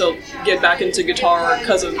wanted to get back into guitar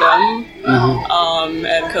because of them,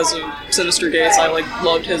 and because of Sinister Gates. I like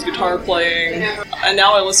loved his guitar playing, and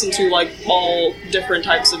now I listen to like all different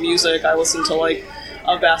types of music. I listen to like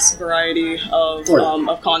a vast variety of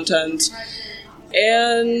content.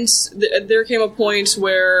 And there came a point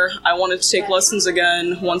where I wanted to take lessons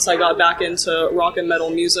again once I got back into rock and metal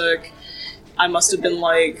music. I must have been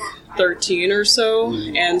like 13 or so,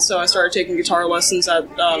 and so I started taking guitar lessons at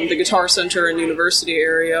the Guitar Center in University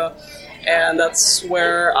area, and that's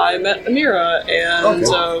where I met Amira,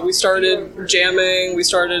 and we started jamming. We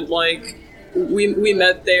started like we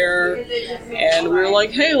met there, and we were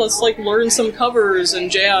like, hey, let's like learn some covers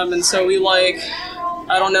and jam, and so we like,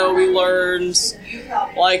 I don't know, we learned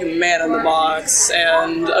like Man in the Box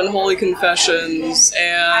and Unholy Confessions,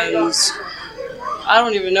 and I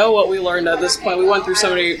don't even know what we learned at this point. We went through so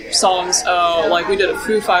many songs, like we did a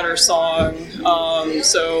Foo Fighters song,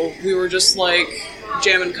 so we were just like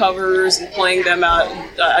jamming covers and playing them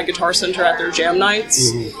at Guitar Center at their jam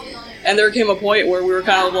nights. And there came a point where we were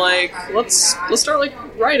kind of like, let's start like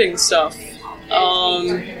writing stuff.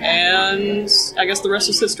 And I guess the rest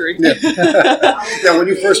is history. Now, when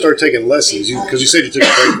you first started taking lessons, because you said you took a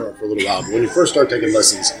break for a little while, but when you first started taking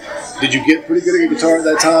lessons, did you get pretty good at guitar at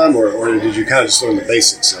that time, or did you kind of just learn the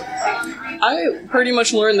basics of it? I pretty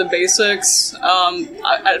much learned the basics.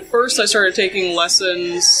 At first, I started taking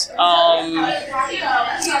lessons. I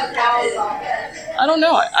don't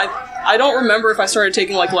know. I don't remember if I started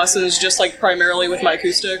taking like lessons just like primarily with my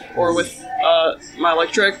acoustic or with my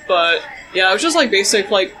electric, but yeah, it was just like basic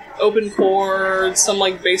like open chords, some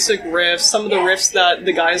like basic riffs, some of the riffs that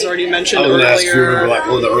the guys already mentioned I was going to ask if you earlier. remember like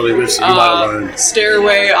one of the early riffs that you might have learned.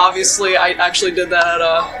 Stairway, obviously, I actually did that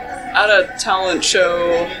at a talent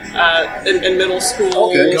show in middle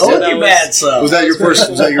school. Okay, so Look that at bad stuff. Was that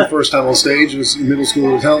your first time on stage? Was in middle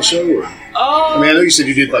school at a talent show? Or? I mean, I know you said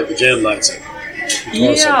you did like the jam nights at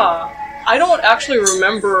Guitar Center. Yeah, I don't actually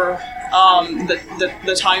remember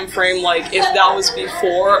the time frame, like if that was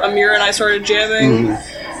before Amira and I started jamming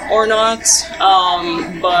or not.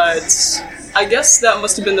 But I guess that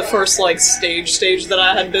must have been the first like stage that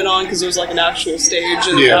I had been on, because there was like an actual stage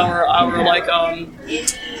in our like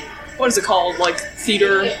what is it called, like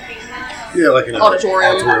theater Yeah, like an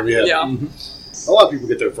auditorium. yeah. Yeah. A lot of people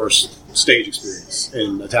get their first stage experience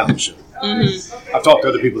in a talent show. Mm-hmm. I've talked to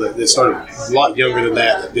other people that started a lot younger than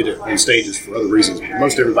that did it on stages for other reasons. But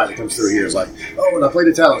most everybody that comes through here is like, oh, and I played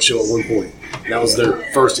a talent show at one point. And that was their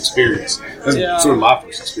first experience. That's sort of my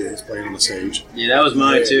first experience playing on the stage. Yeah, that was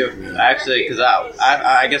mine too. Yeah. Actually, because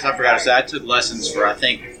I guess I forgot to say, I took lessons for I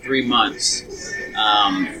think 3 months.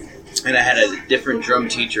 And I had a different drum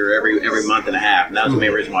teacher every month and a half, and that was the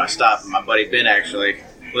main reason why I stopped. And my buddy Ben actually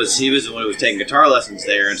was the one who was taking guitar lessons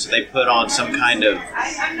there, and so they put on some kind of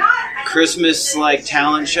Christmas like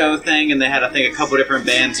talent show thing, and they had I think a couple different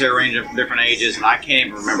bands there, ranging from different ages, and I can't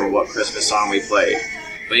even remember what Christmas song we played.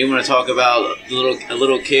 But you want to talk about a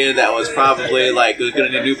little kid that was probably like was going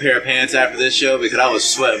to need a new pair of pants after this show because I was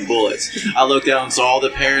sweating bullets. I looked out and saw all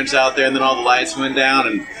the parents out there, and then all the lights went down,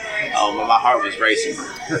 and my heart was racing.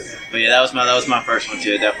 But yeah, that was my first one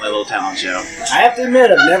too. Definitely a little talent show. I have to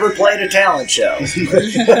admit, I've never played a talent show.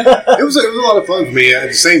 It was a lot of fun for me.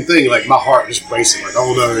 The same thing, like my heart just racing. Like,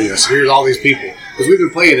 oh no, so here's all these people because we've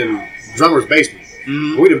been playing in drummer's basement.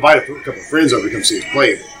 Mm-hmm. We'd invite a couple of friends over to come see us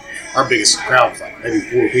play. Our biggest crowd was like maybe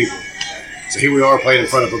 4 people. So here we are playing in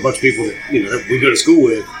front of a bunch of people that that we go to school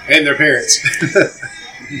with and their parents.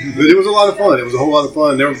 But it was a lot of fun. It was a whole lot of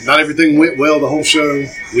fun. Not everything went well the whole show.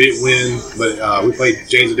 We didn't win, but we played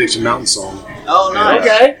Jane's Addiction Mountain Song. Oh, nice.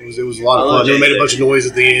 Okay. It was a lot of fun. We made a bunch of noise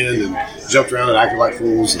at the end and jumped around and acted like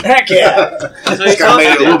fools. Heck yeah. Just kind of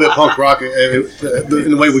made it a little bit punk rock in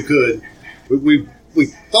the way we could. We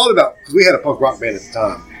thought about, because we had a punk rock band at the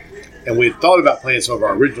time, and we had thought about playing some of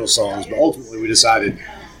our original songs, but ultimately we decided,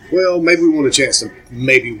 well, maybe we want a chance to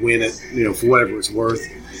maybe win it, for whatever it's worth.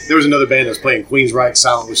 There was another band that was playing Queensryche,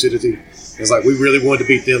 Silent Lucidity. It's like we really wanted to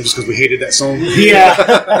beat them just because we hated that song. Yeah.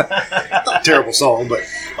 Not a terrible song, but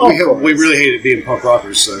we really hated being punk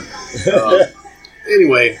rockers. So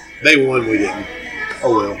anyway, they won, we didn't.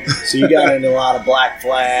 Oh well. So you got into a lot of Black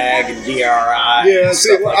Flag and DRI. Yeah,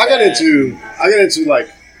 see, I got into like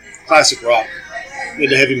classic rock,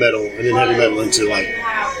 into heavy metal, and then heavy metal into like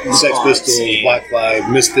Sex Pistols, Black Flag,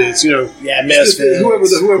 Misfits. Yeah, Misfits.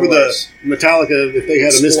 Whoever the Metallica, if they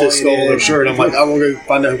had a Misfits skull on their shirt, I'm like, I want to go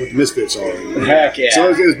find out what the Misfits are. Heck yeah! So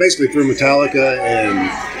it was basically through Metallica, and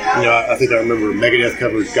I think I remember Megadeth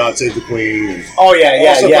covered "God Save the Queen." And all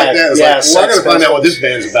stuff like that. It's I got to find out what this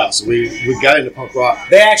band's about. So we got into punk rock.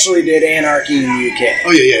 They actually did Anarchy in the UK.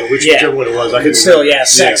 Oh yeah, whichever one it was. I could still,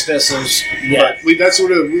 Sex Pistols. Yeah, but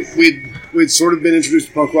we'd sort of been introduced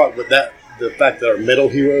to punk rock, but the fact that our metal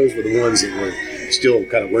heroes were the ones that were still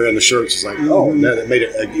kind of wearing the shirts is like, that made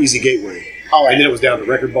it an easy gateway. Oh, and then it was down to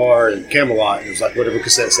Record Bar and Camelot, and it was like whatever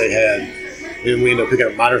cassettes they had. Then we ended up picking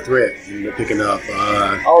up Minor Threat, and ended up picking up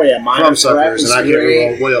Minor Threat, and I can't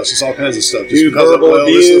remember what else. Just all kinds of stuff. Just Dude, because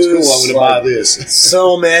this looks cool, I'm going to buy this.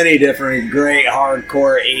 So many different great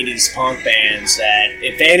hardcore 80s punk bands that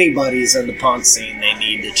if anybody's in the punk scene, they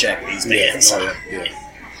need to check these bands out.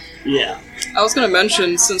 Yeah. I was going to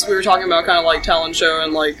mention, since we were talking about kind of like talent show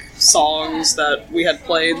and like songs that we had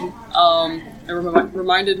played, it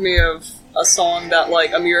reminded me of a song that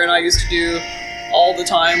like Amir and I used to do all the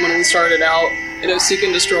time when we started out. And it was Seek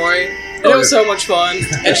and Destroy. And it was so much fun.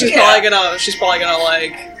 And she's probably gonna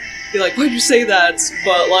like be like, why'd you say that?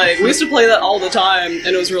 But like we used to play that all the time and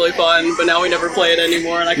it was really fun, but now we never play it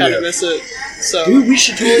anymore and I kinda miss it. So dude, we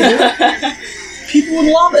should totally do it. People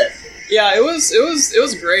would love it. Yeah, it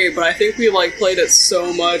was great, but I think we like played it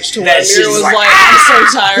so much to where Amir was like, I'm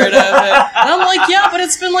so tired of it. And I'm like, yeah, but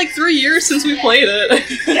it's been like 3 years since we played it.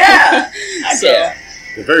 Yeah.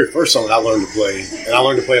 The very first song I learned to play, and I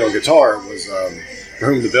learned to play it on guitar, was For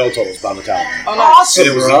Whom the Bell Tolls by Metallica. Oh, awesome,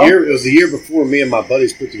 and it was the year before me and my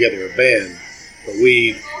buddies put together a band. But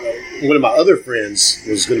one of my other friends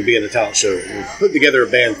was going to be in the talent show. And we put together a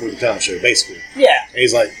band for the talent show, basically. Yeah. And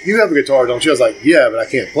he's like, you have a guitar, don't you? I was like, yeah, but I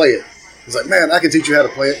can't play it. He's like, man, I can teach you how to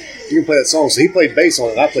play it. You can play that song. So he played bass on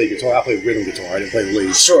it, and I played guitar. I played rhythm guitar. I didn't play the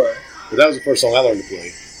lead. Sure. But that was the first song I learned to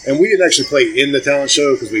play. And we didn't actually play in the talent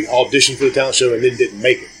show because we auditioned for the talent show and then didn't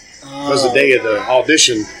make it. Because the day of the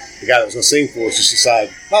audition, the guy that was going to sing for us just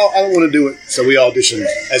decided, I don't want to do it. So we auditioned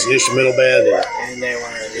as an instrumental band. And they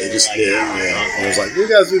just did. Yeah. And I was like, you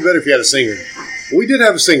guys would be better if you had a singer. Well, we did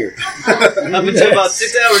have a singer. Up until about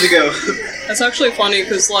 6 hours ago. That's actually funny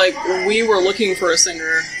because, like, we were looking for a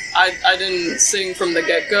singer. I didn't sing from the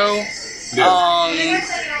get-go. Yeah.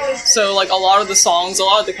 So, like, a lot of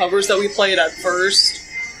the covers that we played at first,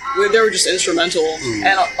 they were just instrumental.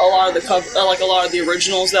 And a lot of the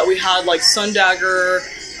originals that we had, like Sundagger,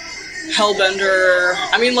 Hellbender.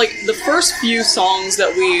 I mean, like, the first few songs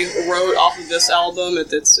that we wrote off of this album,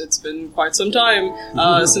 it's been quite some time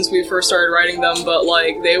since we first started writing them, but,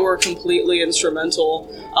 like, they were completely instrumental.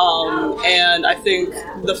 And I think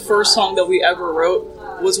the first song that we ever wrote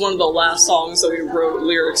was one of the last songs that we wrote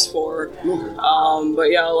lyrics for.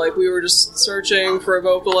 But yeah, like, we were just searching for a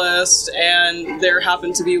vocalist, and there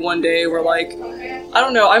happened to be one day where, like, I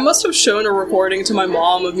don't know, I must have shown a recording to my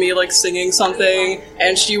mom of me, like, singing something,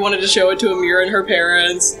 and she wanted to show it to Amir and her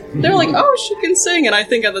parents. They're like, oh, she can sing, and I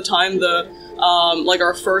think at the time like,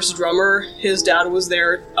 our first drummer, his dad was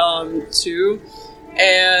there, too,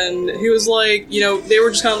 and he was like, you know, they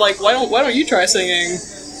were just kind of like, why don't you try singing?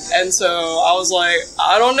 And so I was like,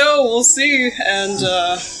 I don't know, we'll see. And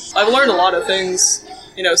I've learned a lot of things,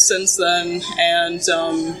 you know, since then. And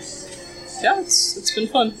yeah, it's been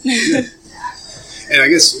fun. And I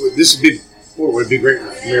guess this would be great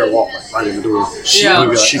if Mira walked right in the door. She'd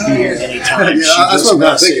be here anytime. Yeah, She that's just what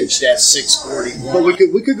I'm thinking. messaged at 6:41. But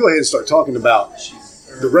we could go ahead and start talking about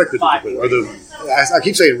the record that we put, or I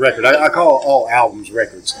keep saying record. I call all albums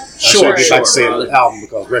records. Sure, I get back to saying brother. album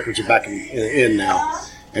because records are back in now,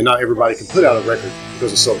 and not everybody can put out a record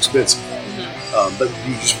because it's so expensive. But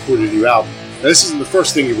you just recorded a new album. Now, this isn't the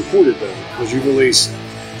first thing you recorded though, because you released.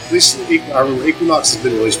 At least I remember Equinox has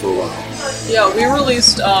been released for a while. Yeah, we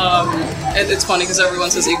released. And it's funny because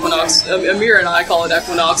everyone says Equinox. Amir and I call it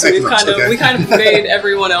Equinox. And Equinox, we kind of made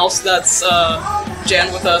everyone else that's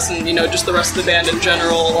jammed with us, and you know, just the rest of the band in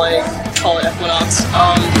general, like, call it Equinox.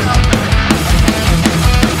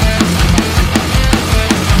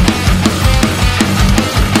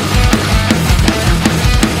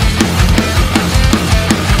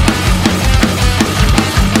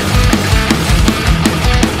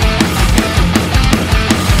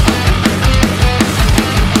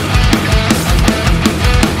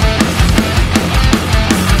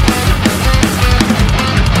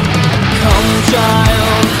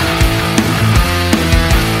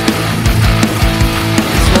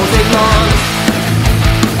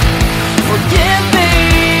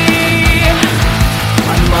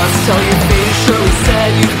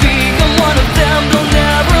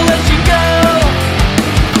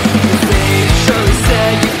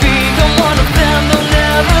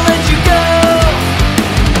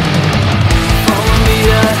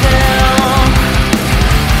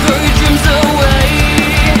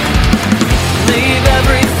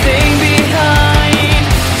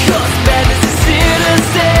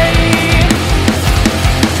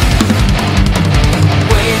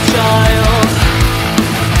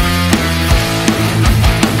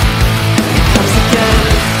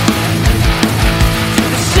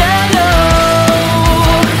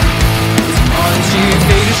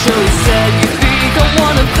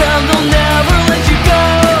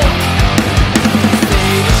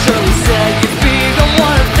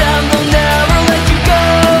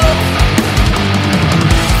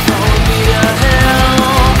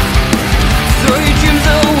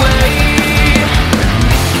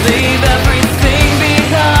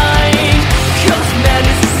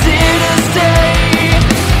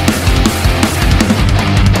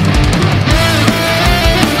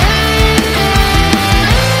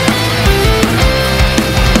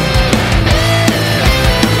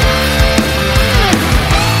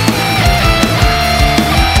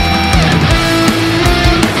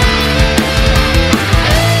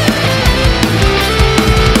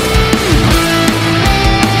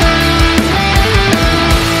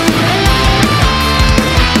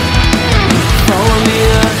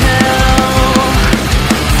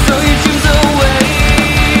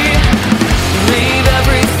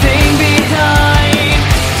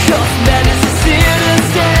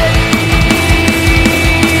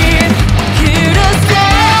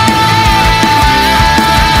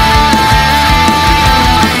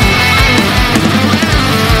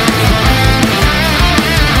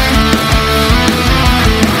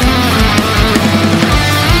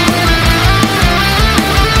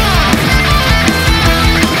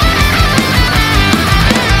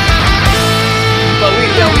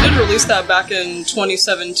 That back in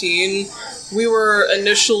 2017. We were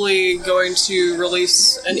initially going to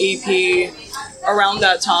release an EP around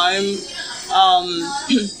that time.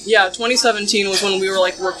 Yeah, 2017 was when we were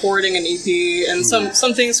like recording an EP, and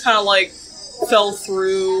some things kind of like fell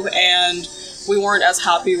through, and we weren't as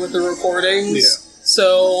happy with the recordings. Yeah.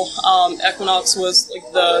 So Equinox was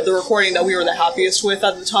like the recording that we were the happiest with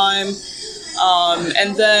at the time.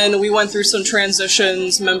 And then we went through some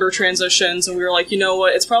member transitions, and we were like, you know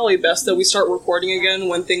what, it's probably best that we start recording again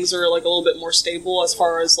when things are like a little bit more stable as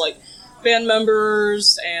far as like band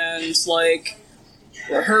members and like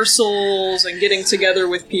rehearsals and getting together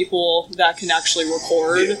with people that can actually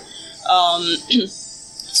record.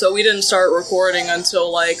 So we didn't start recording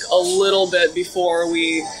until like a little bit before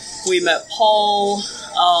we met Paul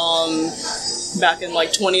back in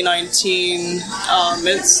like 2019.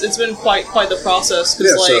 It's been quite the process.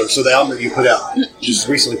 Yeah, like, so the album that you put out, just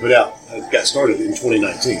recently put out, got started in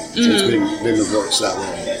 2019. So it's been in the works that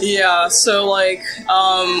long. Yeah, so like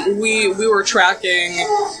we were tracking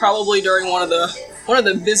probably during one of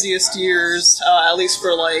the busiest years, at least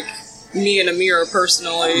for like me and Amira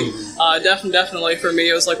personally. Definitely for me,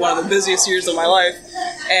 it was like one of the busiest years of my life.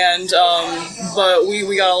 And but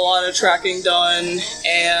we got a lot of tracking done,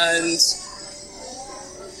 and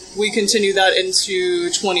we continued that into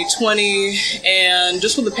 2020, and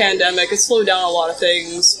just with the pandemic, it slowed down a lot of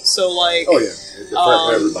things. So like, for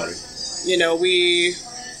everybody. You know, we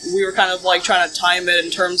were kind of like trying to time it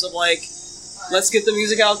in terms of like, let's get the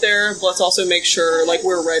music out there, but let's also make sure like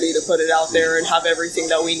we're ready to put it out there and have everything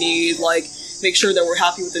that we need. Like, make sure that we're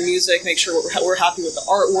happy with the music, make sure we're happy with the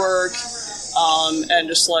artwork, and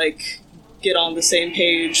just like get on the same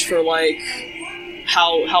page for like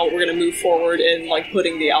how we're going to move forward in like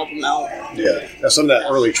putting the album out. Yeah. Now, some of that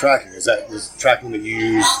early tracking, is that the tracking that you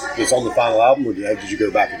used that's on the final album, or did you go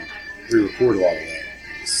back and re-record a lot of that?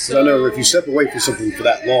 So, I know if you step away from something for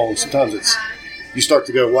that long, sometimes you start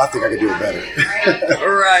to go, well, I think I could do it better.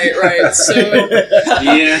 Right. So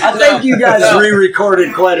I think you guys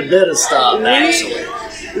re-recorded quite a bit of stuff, actually.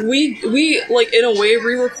 We like in a way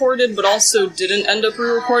re-recorded, but also didn't end up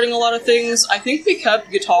re-recording a lot of things. I think we kept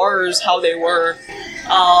guitars how they were.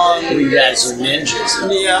 You guys are ninjas.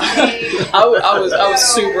 Yeah, I was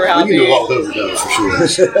super happy. You do a lot with overdubs for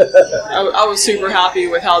sure. I was super happy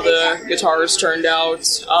with how the guitars turned out.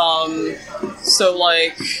 So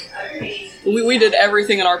like we did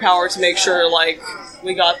everything in our power to make sure like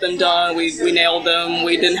we got them done. We nailed them.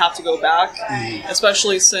 We didn't have to go back,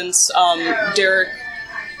 especially since Derek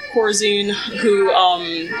Corzine, who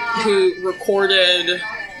recorded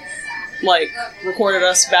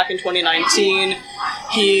us back in 2019.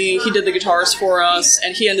 He did the guitars for us,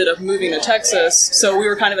 and he ended up moving to Texas. So we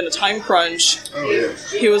were kind of in a time crunch. Oh yeah.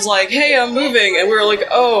 He was like, "Hey, I'm moving," and we were like,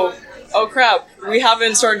 "Oh crap, we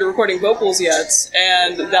haven't started recording vocals yet."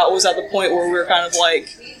 And that was at the point where we were kind of like,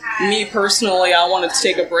 me personally, I wanted to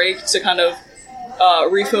take a break to kind of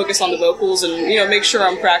refocus on the vocals and, you know, make sure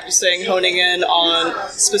I'm practicing, honing in on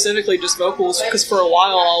specifically just vocals, because for a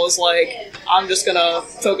while I was like, I'm just gonna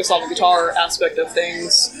focus on the guitar aspect of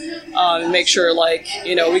things, and make sure, like,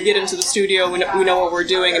 you know, we get into the studio, we know what we're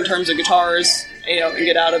doing in terms of guitars, you know, and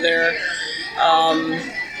get out of there.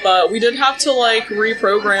 But we did have to like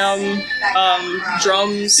reprogram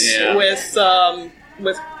drums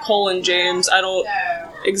with Cole and James. I don't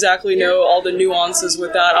exactly know all the nuances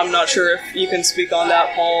with that. I'm not sure if you can speak on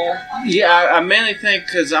that, Paul. Yeah, I mainly think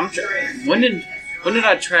because when did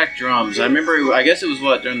I track drums? I remember. I guess it was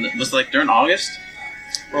during August,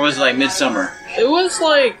 or was it like midsummer? It was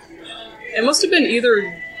like, it must have been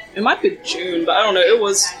either. It might be June, but I don't know. It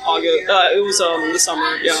was August. It was the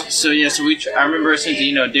summer. Yeah. So I remember since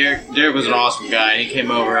Derek was an awesome guy, and he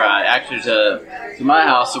came over actually to my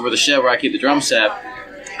house over the shed where I keep the drum set,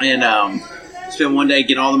 and spent one day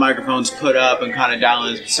getting all the microphones put up and kind of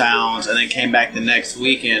dialing in some sounds, and then came back the next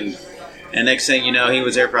weekend. And next thing you know, he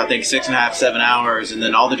was there for I think 6.5, 7 hours, and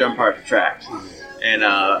then all the drum parts were tracked. And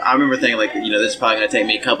I remember thinking, like, you know, this is probably going to take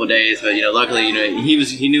me a couple days, but, you know, luckily, you know,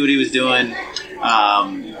 he knew what he was doing,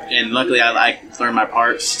 and luckily I learned my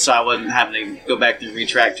parts, so I wasn't having to go back and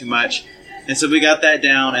retrack too much. And so we got that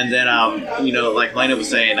down, and then, you know, like Lena was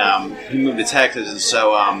saying, he moved to Texas, and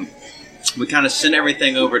so we kind of sent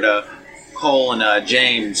everything over to Cole and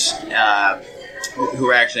James, who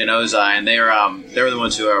are actually in Ozai, and they were the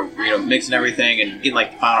ones who are, you know, mixing everything and getting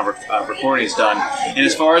like the final recordings done. And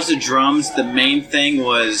as far as the drums, the main thing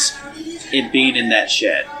was it being in that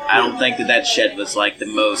shed. I don't think that shed was like the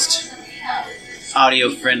most audio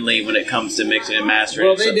friendly when it comes to mixing and mastering.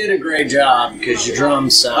 Well, they did a great job because your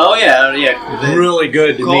drums sound really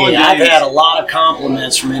good to me. I've had a lot of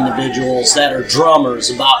compliments from individuals that are drummers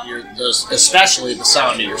about especially the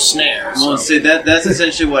sound of your snares. Well, see, that's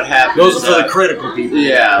essentially what happened. Those are for the critical people.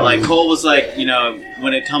 Yeah, like Cole was like, you know,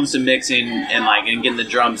 when it comes to mixing and getting the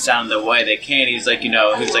drums sounding the way they can, he's like, you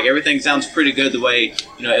know, everything sounds pretty good the way,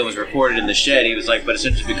 you know, it was recorded in the shed. He was like, but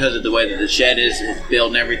essentially because of the way that the shed is built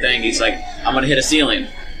and everything, he's like, I'm gonna hit a ceiling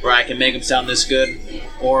where I can make them sound this good,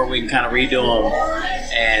 or we can kind of redo them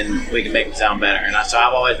and we can make them sound better. And so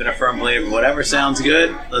I've always been a firm believer, whatever sounds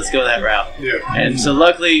good, let's go that route. Yeah. And so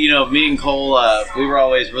luckily, you know, me and Cole, we were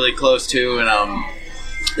always really close too, and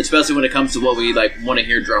especially when it comes to what we like want to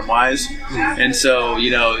hear drum wise. And so,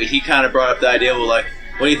 you know, he kind of brought up the idea, well, like,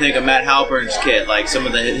 what do you think of Matt Halpern's kit? Like some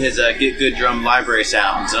of his Get Good Drum library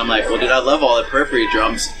sounds. And I'm like, well, dude, I love all the periphery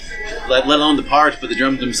drums, let alone the parts, but the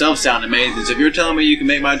drums themselves sound amazing. So if you're telling me you can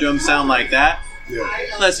make my drums sound like that,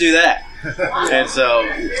 let's do that. And so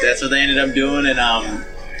that's what they ended up doing. And I'm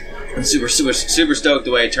super stoked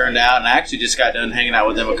the way it turned out. And I actually just got done hanging out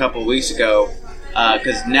with them a couple of weeks ago.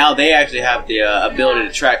 Because now they actually have the ability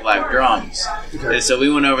to track live drums. And so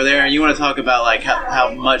we went over there, and you want to talk about like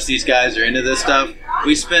how much these guys are into this stuff.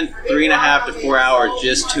 We spent 3.5 to 4 hours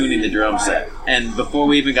just tuning the drum set. And before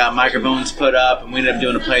we even got microphones put up, and we ended up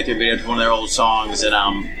doing a playthrough video to one of their old songs. And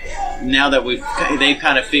now that they've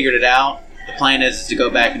kind of figured it out, the plan is to go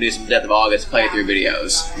back and do some Death of August playthrough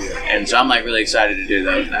videos. And so I'm like really excited to do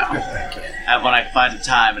those now. When I can find the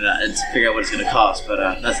time and figure out what it's going to cost,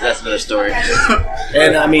 but that's another story.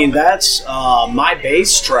 And I mean, that's my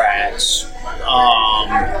bass tracks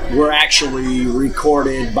were actually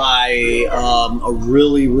recorded by a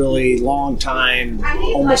really, really long time,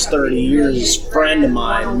 almost 30 years friend of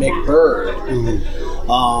mine, Mick Bird.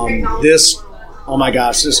 Oh my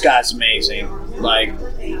gosh, this guy's amazing. Like,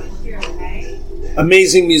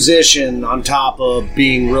 amazing musician on top of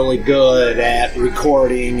being really good at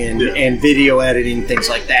recording and video editing, things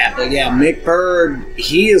like that. But yeah, Mick Bird,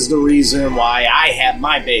 he is the reason why I have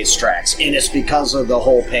my bass tracks, and it's because of the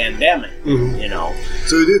whole pandemic, you know.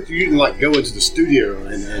 So you didn't like go into the studio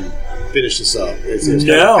and finish this up? It's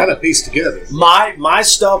no. kind of pieced together. My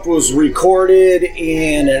stuff was recorded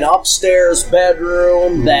in an upstairs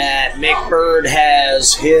bedroom that Mick Bird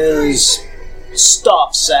has his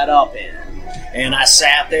stuff set up in. And I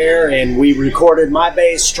sat there and we recorded my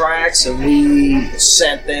bass tracks and we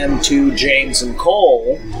sent them to James and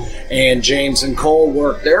Cole. And James and Cole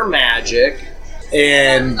worked their magic.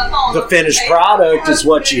 And the finished product is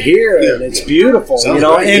what you hear, and it's beautiful, you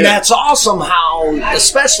know. And that's awesome how,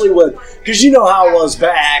 especially because you know how it was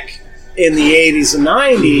back in the 80s and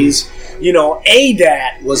 90s, you know,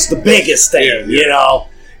 ADAT was the biggest thing, you know.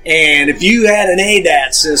 And if you had an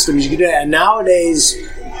ADAT system, you could do that. And nowadays,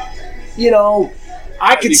 you know,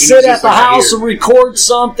 I could sit at the house and record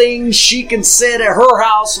something. She can sit at her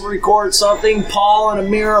house and record something. Paul and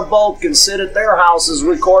Amira both can sit at their houses and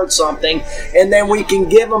record something. And then we can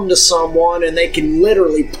give them to someone and they can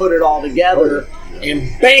literally put it all together. And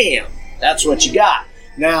bam, that's what you got.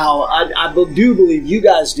 Now, I do believe you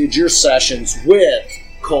guys did your sessions with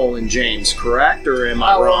Cole and James, correct? Or am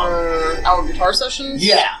I wrong? Our guitar sessions?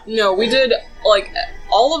 Yeah. No, we did, like,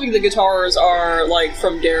 all of the guitars are, like,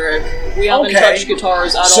 from Derek. We haven't touched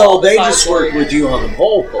guitars at all. So they just worked with you on the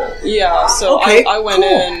vocal. Yeah, so I went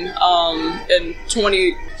in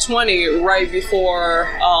 2020, right before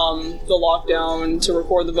the lockdown, to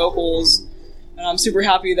record the vocals. And I'm super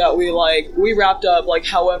happy that we wrapped up like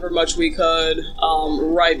however much we could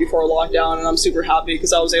right before lockdown, and I'm super happy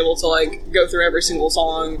because I was able to like go through every single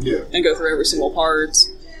song and go through every single part.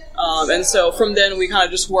 And so from then we kind of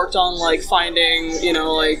just worked on like finding,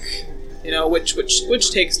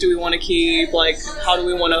 which takes do we want to keep, like how do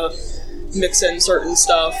we want to mix in certain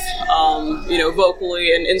stuff,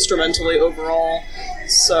 vocally and instrumentally overall.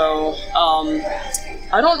 So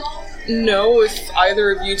I don't know if either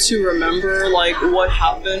of you two remember like what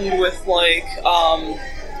happened with like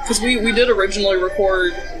because we did originally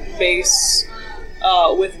record bass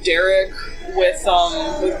with Derek with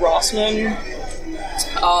Rossman,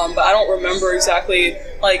 but I don't remember exactly.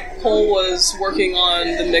 Like Cole was working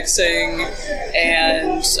on the mixing,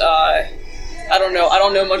 and I don't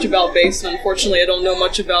know much about bass, and unfortunately I don't know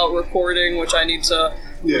much about recording, which I need to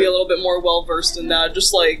be a little bit more well versed in that,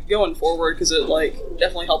 just like going forward, because it like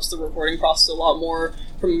definitely helps the recording process a lot more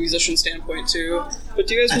from a musician standpoint too. But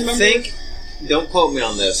do you guys remember? I think, don't quote me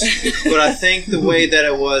on this, but I think the way that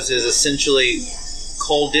it was is essentially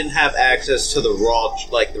Cole didn't have access to the raw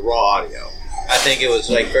audio. I think it was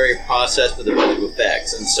like very processed with a bunch of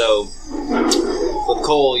effects, and so with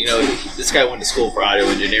Cole, this guy went to school for audio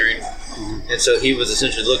engineering. And so he was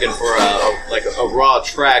essentially looking for a raw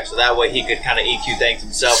track, so that way he could kind of EQ things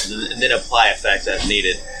himself and then apply effects as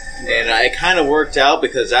needed. And it kind of worked out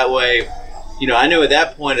because that way, I knew at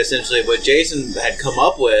that point essentially what Jason had come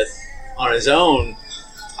up with on his own,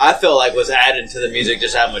 I felt like was adding to the music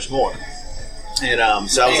just that much more. And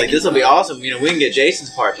so I was like, this will be awesome. We can get Jason's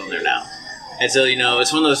parts on there now. And so,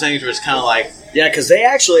 it's one of those things where it's kind of like... Yeah, because they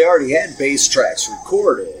actually already had bass tracks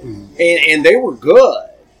recorded, and they were good.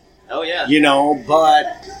 Oh, yeah.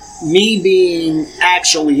 But me being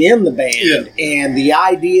actually in the band and the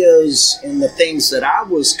ideas and the things that I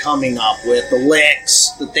was coming up with, the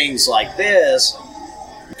licks, the things like this,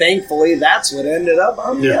 thankfully, that's what ended up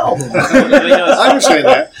on the album. I understand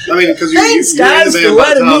that. I mean, because Thanks, you're in guys, the for band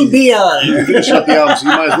by the letting me time be on you it. finish up the album, so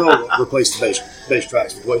you might as well replace the bass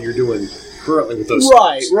tracks with what you're doing currently with those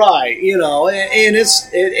Right, songs. right. You know, and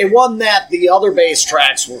it wasn't that the other bass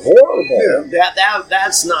tracks were horrible.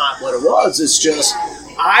 That's not what it was. It's just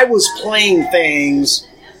I was playing things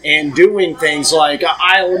and doing things like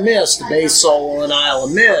Isle of Mist, the bass solo in Isle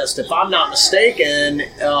of Mist. If I'm not mistaken,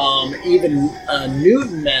 even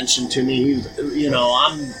Newton mentioned to me,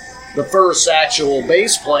 I'm the first actual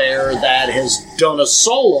bass player that has done a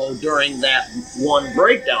solo during that one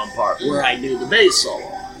breakdown part where I do the bass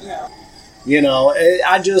solo. Yeah.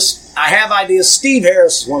 I have ideas. Steve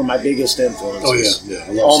Harris is one of my biggest influences. Oh, yeah.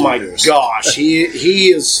 I love Oh Steve my Harris. gosh, he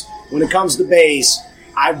is. When it comes to bass,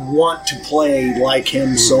 I want to play like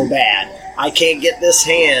him so bad. I can't get this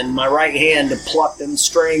hand, my right hand, to pluck them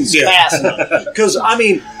strings fast enough. Because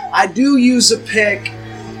I do use a pick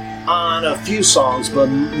on a few songs, but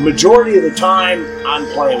majority of the time, I'm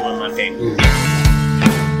playing with my finger.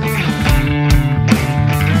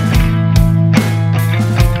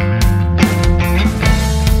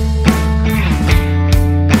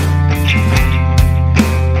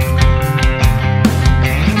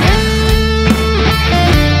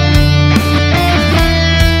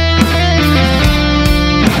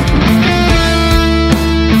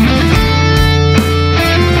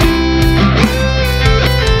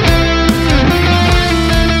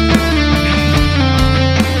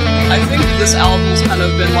 This album's kind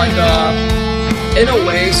of been like in a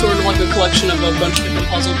way, sort of like a collection of a bunch of different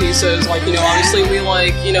puzzle pieces. Like, obviously we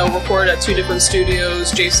record at 2 different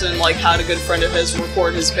studios. Jason, had a good friend of his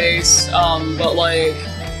record his bass, but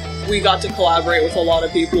we got to collaborate with a lot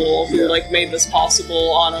of people who made this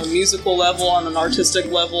possible on a musical level, on an artistic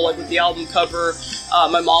level, with the album cover.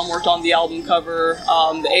 My mom worked on the album cover.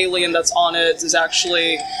 The alien that's on it is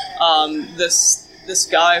actually this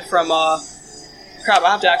guy from crap,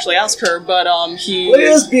 I have to actually ask her, but he... Look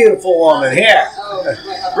at this beautiful woman here.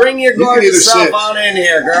 Bring your gorgeous self on in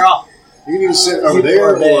here, girl. You can either sit over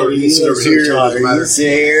there, or you can sit over here. It doesn't matter. Sit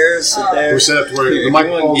here, sit there. We're set up to where the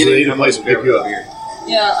microphone's in either place to pick you up.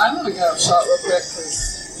 Yeah, I'm gonna go shot real quick,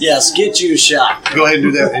 because... Yes, get you a shot. Go ahead and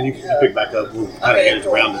do that, and you can pick back up. We'll kind of edit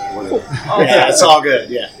around it. Or whatever. Yeah, it's all good,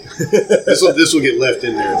 yeah. This will get left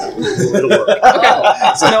in there. It'll work.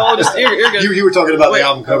 Okay, so no, you're good. You were talking about the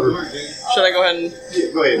album cover. Should I go ahead and...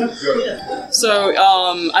 Go ahead. So,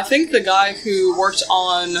 I think the guy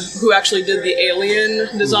who actually did the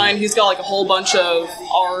alien design, he's got a whole bunch of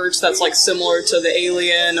art that's similar to the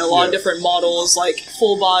alien, a lot of different models,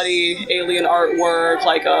 full body alien artwork,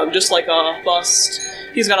 just a bust.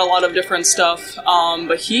 He's got a lot of different stuff,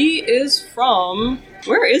 but he is from...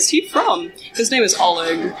 Where is he from? His name is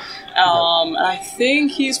Oleg. And I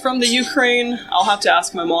think he's from the Ukraine. I'll have to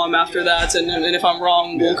ask my mom after that, and if I'm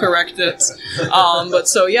wrong, we'll correct it. But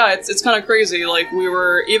so yeah, it's kind of crazy.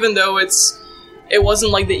 Even though it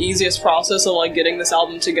wasn't the easiest process of getting this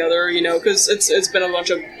album together, because it's been a bunch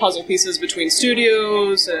of puzzle pieces between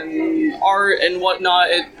studios and art and whatnot.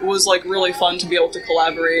 It was really fun to be able to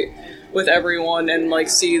collaborate with everyone and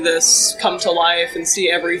see this come to life and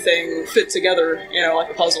see everything fit together,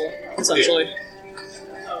 like a puzzle, essentially.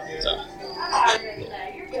 So.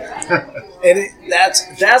 And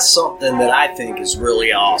that's something that I think is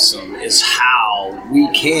really awesome, is how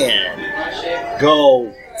we can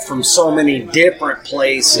go from so many different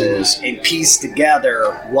places and piece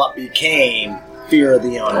together what became Fear of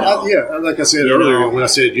the Unknown. Like I said earlier, when I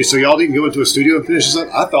said, so y'all didn't go into a studio and finish this up,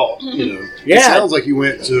 I thought, it sounds like you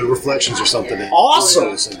went to Reflections or something.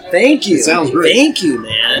 Awesome. Thank you. It sounds great. Thank you,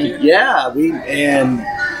 man. Yeah,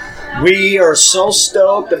 we are so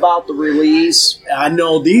stoked about the release. I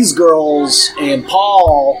know these girls and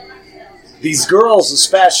Paul, these girls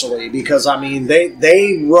especially, because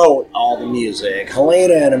they wrote all the music.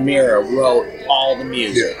 Helena and Amira wrote all the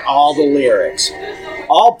music, all the lyrics.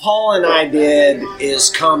 All Paul and I did is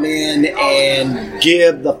come in and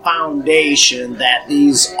give the foundation that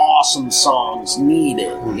these awesome songs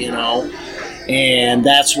needed, And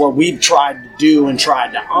that's what we've tried to do and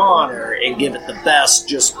tried to honor and give it the best,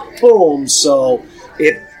 just boom. So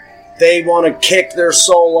if they want to kick their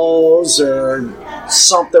solos or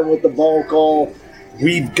something with the vocal,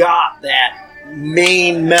 we've got that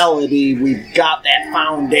main melody, we've got that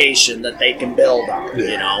foundation that they can build on,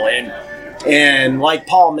 And like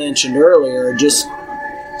Paul mentioned earlier, just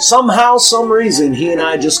somehow, some reason, he and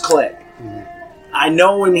I just click. I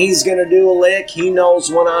know when he's going to do a lick. He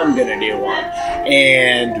knows when I'm going to do one.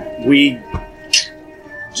 And we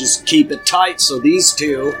just keep it tight. So these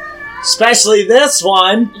two, especially this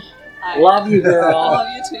one, love you, girl. I love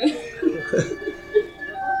you too.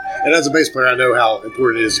 And as a bass player, I know how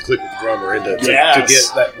important it is to click with the drummer and to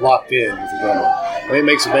get that locked in with the drummer. I mean, it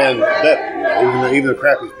makes a band better. You know? Even the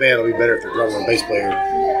crappiest band will be better if the drummer and bass player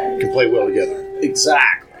can play well together.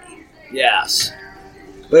 Exactly. Yes.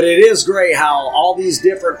 But it is great how all these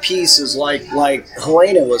different pieces, like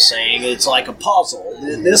Helena was saying, it's like a puzzle.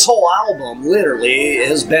 This whole album literally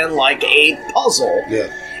has been like a puzzle. Yeah.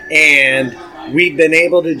 And we've been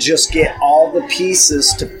able to just get all the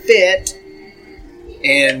pieces to fit,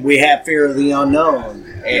 and we have Fear of the Unknown.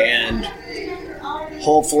 And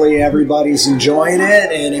hopefully everybody's enjoying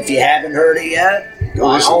it, and if you haven't heard it yet,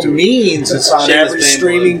 by all means, it's on every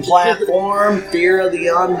streaming platform. Fear of the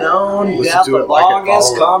Unknown, Death of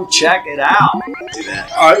August, come check it out.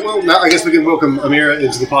 All right, well, now I guess we can welcome Amira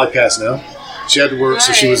into the podcast now. She had to work,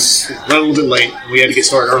 so she was running a little bit late. We had to get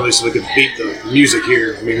started early so we could beat the music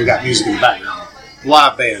here. I mean, we got music in the background.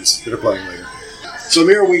 Live bands that are playing later. So,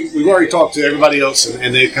 Amira, we've already talked to everybody else,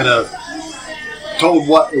 and they kind of told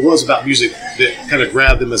what it was about music that kind of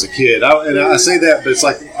grabbed them as a kid. I say that, but it's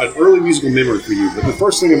like an early musical memory for you. But the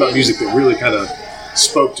first thing about music that really kind of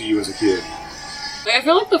spoke to you as a kid. Like, I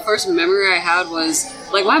feel like the first memory I had was,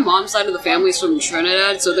 like, my mom's side of the family is from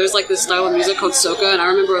Trinidad, so there's, like, this style of music called soca, and I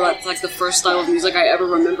remember that's, like, the first style of music I ever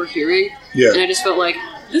remember hearing. Yeah. And I just felt like,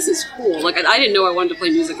 this is cool. Like, I didn't know I wanted to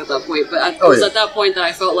play music at that point, but it was at that point that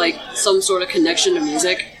I felt, like, some sort of connection to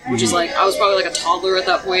music, which is, like, I was probably, like, a toddler at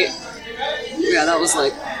that point. Yeah, that was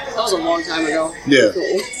a long time ago. Yeah.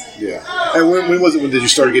 Cool. Yeah. And when was it when did you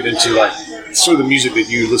start getting into, like, sort of the music that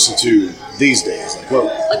you listen to these days? Like, what?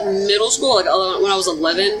 Like, middle school, like, when I was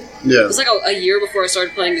 11. Yeah. It was, like, a year before I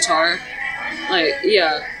started playing guitar. Like,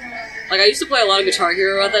 yeah. Like, I used to play a lot of Guitar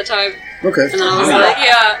Hero at that time. Okay. And then I was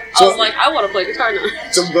like, I want to play guitar now.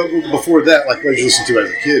 So, but before that, like, what did you listen to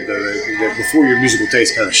as a kid, though? That before your musical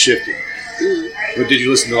taste kind of shifted? But did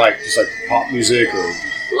you listen to, like, just, like, pop music or...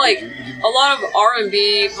 Like, a lot of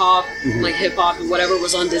R&B, pop, like hip-hop, and whatever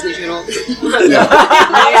was on Disney Channel.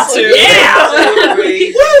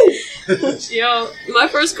 Yo, my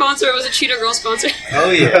first concert was a Cheetah Girls concert.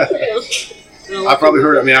 Oh, yeah. I probably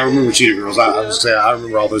heard. I mean, I remember Cheetah Girls. I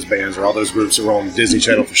remember all those bands or all those groups that were on Disney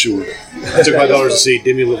Channel for sure. I took my daughters to see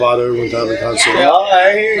Demi Lovato one time in concert.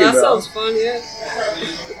 That sounds fun, yeah.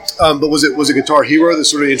 But was it Guitar Hero that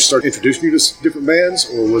sort of started introducing you to different bands,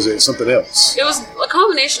 or was it something else? It was a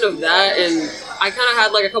combination of that, and I kind of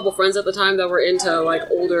had like a couple friends at the time that were into like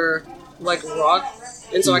older like rock,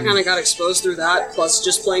 and so I kind of got exposed through that. Plus,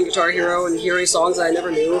 just playing Guitar Hero and hearing songs that I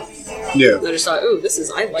never knew. Yeah. And I just thought, ooh,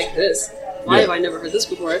 I like this. Why have I never heard this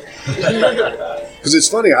before? Because it's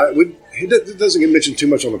funny, it doesn't get mentioned too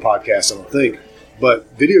much on the podcast, I don't think, but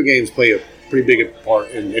video games play a pretty big part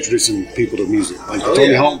in introducing people to music. Like the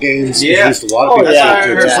Tony Hawk games introduced a lot of people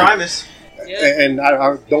to Primus. And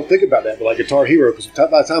I don't think about that, but like Guitar Hero, because by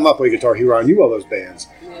the time I played Guitar Hero, I knew all those bands.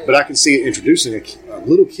 Yeah. But I can see it introducing a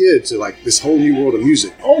little kid to like this whole new world of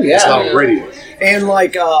music. Oh yeah, it's not on radio. And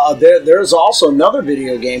like there's also another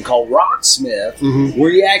video game called Rocksmith where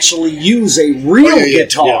you actually use a real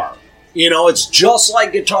guitar. Yeah. You know, it's just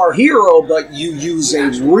like Guitar Hero, but you use a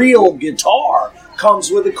real guitar.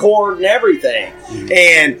 Comes with a cord and everything.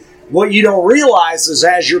 And what you don't realize is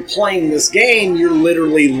as you're playing this game, you're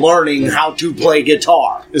literally learning how to play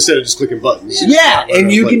guitar. Instead of just clicking buttons. Yeah,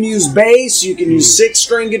 and you can use bass, you can use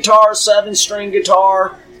 6-string guitar, 7-string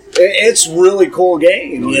guitar. It's a really cool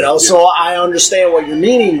game, you know, so I understand what you're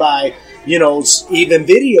meaning by, you know, even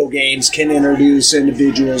video games can introduce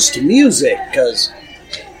individuals to music, because,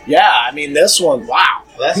 I mean, this one, wow.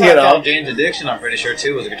 Well, that's how I found Jane's Addiction, I'm pretty sure,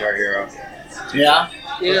 too, was a Guitar Hero. Yeah?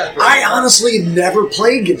 Yeah. I honestly never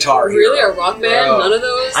played Guitar Hero. Really? A Rock Band? None of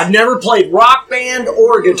those? I've never played Rock Band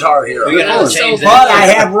or Guitar Hero. But I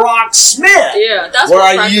have Rocksmith. Yeah, that's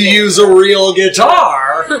where you use a real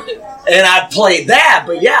guitar. And I played that,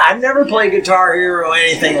 but I've never played Guitar Hero or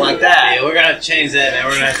anything like that. Yeah, we're going to have to change that, man.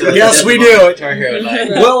 We're going to have to yes, we do. Guitar Hero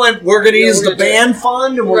night. Well, and we're going to use the band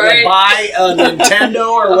fund, and we're going to buy a Nintendo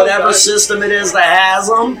or whatever system it is that has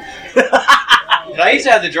them. I used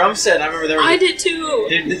to have the drum set, and I remember there was... I did too!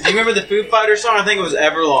 Do you remember the Foo Fighters song? I think it was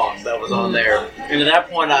Everlong that was on there. And at that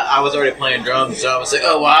point, I was already playing drums, so I was like,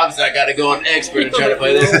 oh, well, obviously I got to go on expert and try to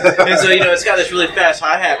play this. And so, it's got this really fast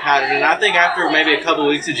hi-hat pattern, and I think after maybe a couple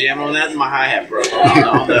weeks of jamming on that, my hi-hat broke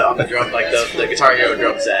on the drum, like the Guitar Hero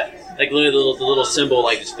drum set. Like, literally the little cymbal,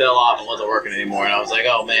 like, just fell off and wasn't working anymore, and I was like,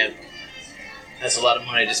 oh, man. That's a lot of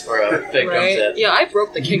money just for a fake drum Right? set. Yeah, I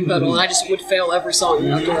broke the kick pedal, and I just would fail every song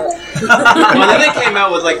after that. Well, then they came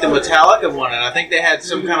out with like the Metallica one, and I think they had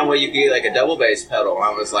some kind of way you could get like a double bass pedal. And I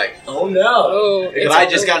was like, Oh no! Oh, because I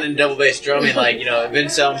just gotten into double bass drumming, like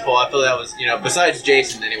Vince Sevenfold. I feel that was besides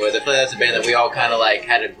Jason, anyways. I feel that's a band that we all kind of like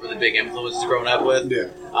had a really big influence growing up with. Yeah.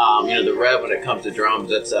 The Rev when it comes to drums,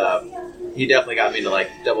 that's he definitely got me into like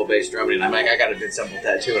double bass drumming. And I got a Vince Sevenfold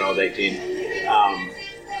tattoo when I was 18.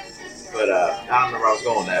 But I don't remember where I was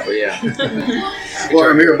going with that, but yeah. Well,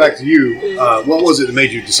 I'm hearing back to you. What was it that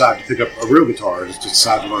made you decide to pick up a real guitar and just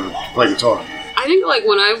decide to learn to play guitar? I think like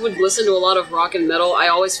when I would listen to a lot of rock and metal, I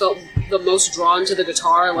always felt the most drawn to the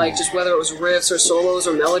guitar, like just whether it was riffs or solos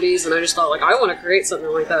or melodies, and I just thought like I want to create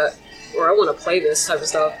something like that, or I want to play this type of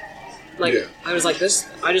stuff. Like I was like this,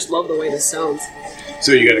 I just love the way this sounds.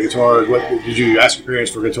 So you got a guitar. What did you ask your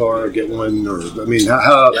parents for a guitar or get one? Or I mean,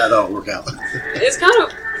 how did that all work out? It's kind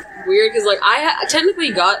of weird because like I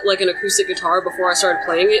technically got like an acoustic guitar before I started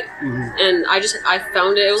playing it, and I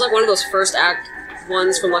found it. It was like one of those first act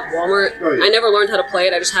ones from like Walmart. Oh, yeah. I never learned how to play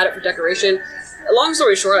it. I just had it for decoration. Long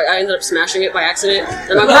story short, I ended up smashing it by accident,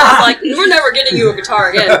 and my mom was like, "We're never getting you a guitar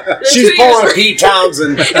again." And then She's 2 years pulling Pete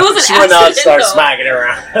Townsend. It was an She went out and accident, started though. smacking it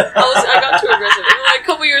around. I got too aggressive. And then, like a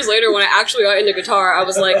couple years later, when I actually got into guitar, I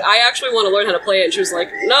was like, I actually want to learn how to play it. And she was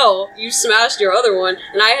like, no, you smashed your other one.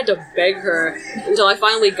 And I had to beg her until I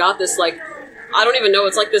finally got this, like, I don't even know,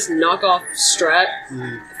 it's like this knockoff Strat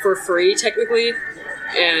for free, technically.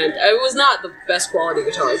 And it was not the best quality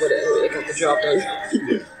guitar, but it got the job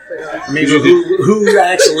done. I mean, who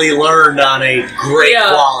actually learned on a great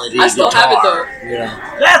quality I still guitar? have it, though.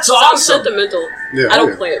 Yeah. That's Sounds awesome. sentimental. Yeah, I don't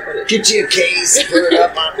yeah. play it, but Get you a case, put it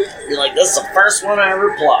up on. You're like, this is the first one I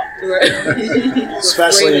ever plucked. Right.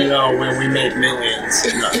 Especially, when we make millions.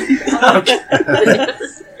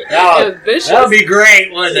 Ambitious. That would be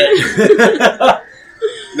great, wouldn't it?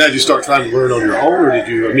 Now, did you start trying to learn on your own, or did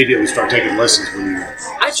you immediately start taking lessons when you?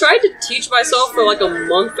 I tried to teach myself for like a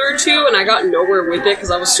month or two, and I got nowhere with it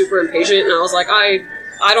because I was super impatient, and I was like, I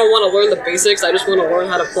don't want to learn the basics, I just want to learn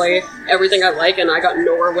how to play everything I like, and I got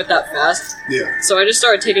nowhere with that fast. Yeah. So I just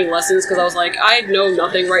started taking lessons because I was like, I know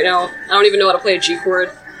nothing right now. I don't even know how to play a G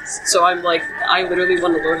chord. So I'm like, I literally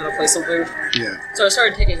want to learn how to play something. Yeah. So I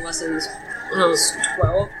started taking lessons when I was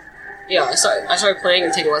 12. Yeah, I started playing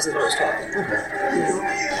and taking lessons when I was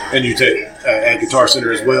 12. And you take at Guitar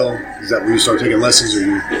Center as well? Is that where you start taking lessons, or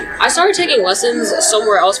you? I started taking lessons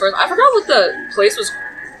somewhere else first. I forgot what the place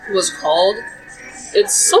was called.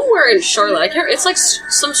 It's somewhere in Charlotte. I can't. It's like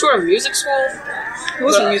some sort of music school. It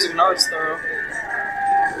wasn't music and arts, though.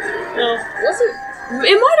 No, was it?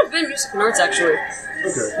 It might have been music and arts actually.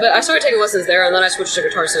 Okay. But I started taking lessons there, and then I switched to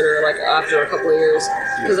Guitar Center like after a couple of years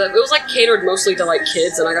because it was like catered mostly to like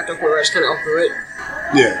kids, and I got to a point where I just kind of outgrew it.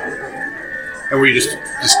 Yeah. And were you just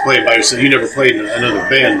playing by yourself? You never played in another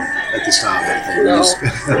band at this time, I think. No.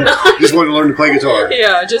 Just wanted to learn to play guitar.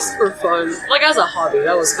 Yeah, just for fun, like as a hobby.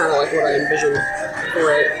 That was kind of like what I envisioned for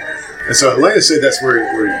it. And so Elena said that's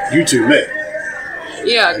where you two met.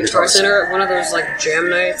 Yeah, Guitar Center, one of those like jam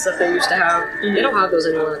nights that they used to have. They don't have those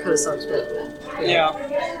anymore. That kind of sucks, but Yeah.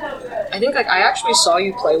 I think like I actually saw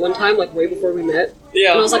you play one time, like way before we met.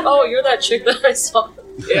 Yeah. And I was like, oh, you're that chick that I saw.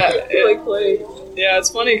 Yeah. like playing. Yeah, it's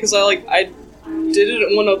funny because I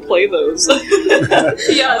didn't want to play those.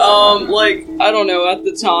 Yeah. Like, I don't know, at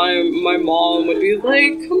the time, my mom would be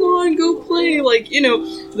like, come on, go play. Like,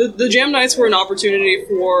 the jam nights were an opportunity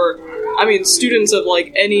for, students of,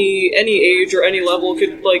 like, any age or any level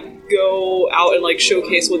could, like, go out and, like,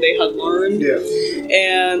 showcase what they had learned. Yeah.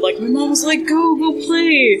 And, like, my mom was like, go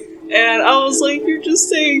play. And I was like, you're just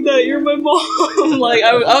saying that you're my mom. Like,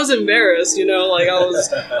 I was embarrassed, like, I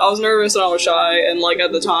was nervous and I was shy. And, like,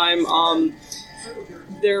 at the time,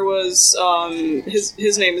 there was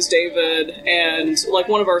his name is David, and like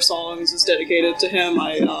one of our songs is dedicated to him.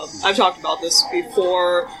 I've talked about this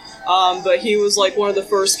before, but he was like one of the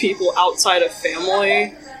first people outside of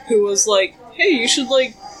family who was like, hey, you should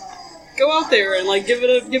like go out there and like give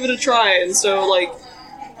it a try. And so like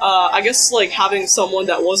I guess like having someone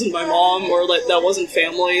that wasn't my mom or like that wasn't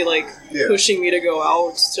family like pushing me to go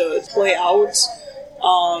out to play out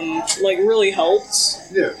like really helped.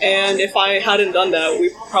 Yeah. And if I hadn't done that, we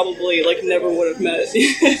probably like never would have met.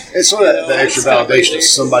 It's sort of the extra validation of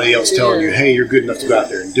somebody else telling you, hey, you're good enough to go out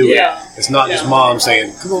there and do it. It's not just mom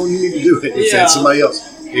saying, come on, you need to do it. It's that somebody else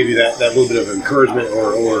gave you that little bit of encouragement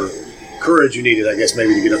or courage you needed, I guess,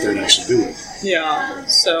 maybe to get up there and actually do it. Yeah.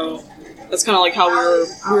 So that's kind of like how we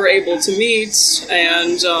were able to meet.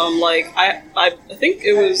 And like I think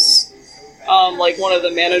it was like one of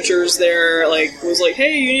the managers there, like was like,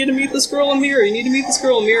 "Hey, you need to meet this girl Amira. You need to meet this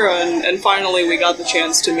girl Amira." And finally, we got the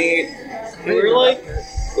chance to meet. And we were like,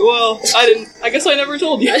 "Well, I didn't. I guess I never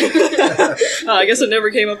told you. I guess it never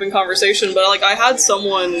came up in conversation. But like, I had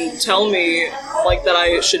someone tell me like that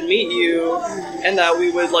I should meet you, and that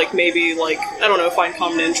we would like maybe like I don't know find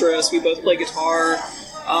common interests. We both play guitar."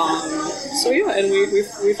 So yeah, and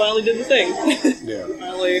we finally did the thing. Yeah.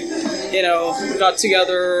 Finally, got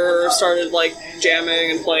together, started like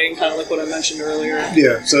jamming and playing, kind of like what I mentioned earlier.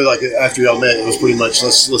 Yeah. So like after y'all met, it was pretty much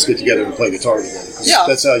let's get together and play guitar together. 'Cause Yeah.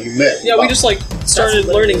 That's how you met. Yeah, we just like started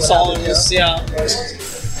learning songs. Yeah.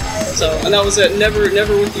 So and that was it. Never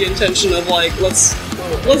with the intention of like let's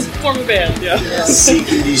form a band. Yeah. Seek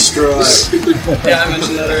and destroy. Yeah, I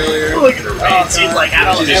mentioned that earlier. Look at her face. She's like, I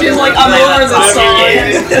don't know. She's like, I'm over this song.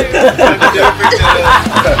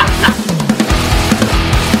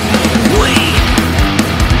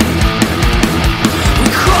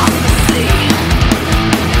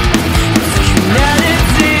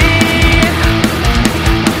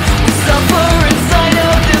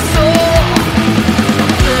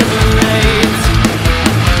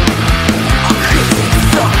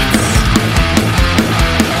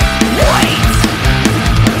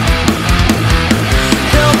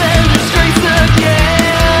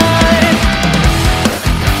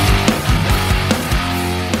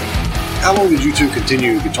 How long did you two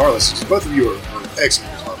continue guitar lessons? Both of you are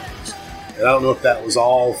excellent guitar players. And I don't know if that was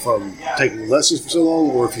all from taking lessons for so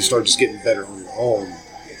long or if you started just getting better on your own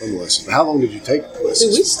on the lesson. But how long did you take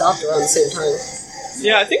lessons? Dude, we stopped around the same time.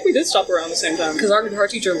 Yeah, I think we did stop around the same time. Because our guitar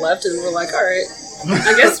teacher left and we're like, alright,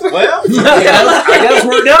 I guess we're... I guess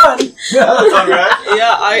we're done. All right.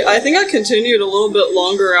 Yeah, I think I continued a little bit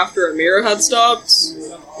longer after Amira had stopped,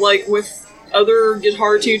 like with other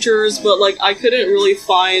guitar teachers, but like I couldn't really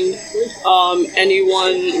find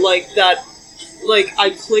anyone like that, like I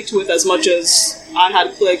clicked with as much as I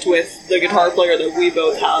had clicked with the guitar player that we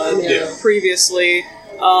both had previously,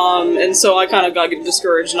 and so I kind of got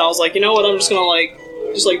discouraged, and I was like, you know what, I'm just gonna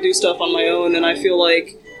just do stuff on my own, and I feel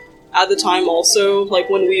like at the time also, like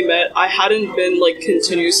when we met, I hadn't been like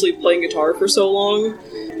continuously playing guitar for so long.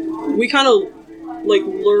 We kind of like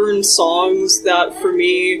learned songs that for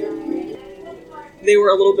me they were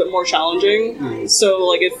a little bit more challenging, so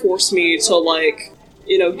like it forced me to like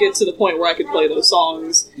get to the point where I could play those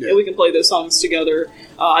songs, and we can play those songs together.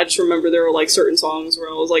 I just remember there were like certain songs where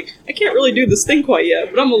I was like, I can't really do this thing quite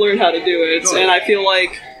yet, but I'm gonna learn how to do it. And I feel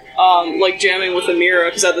like jamming with Amira,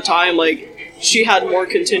 because at the time like she had more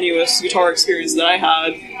continuous guitar experience than I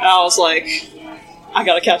had, and I was like, I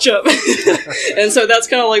gotta catch up. And so that's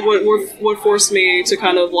kind of like what forced me to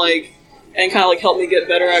kind of like help me get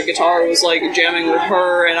better at guitar was like jamming with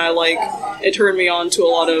her, and it turned me on to a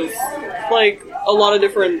lot of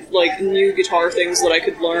different like new guitar things that I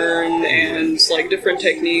could learn, and like different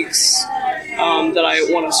techniques that I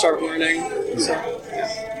want to start learning. So,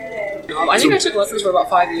 I think I took lessons for about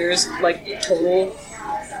 5 years, like total.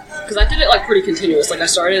 Because I did it like pretty continuous. Like I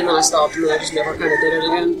started and then I stopped, and then I just never kind of did it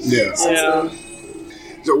again. Yeah. Then.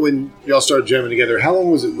 So when y'all started jamming together, how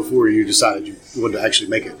long was it before you decided you wanted to actually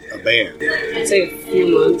make it a band? I'd say a few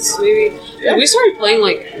months, maybe. Yeah, we started playing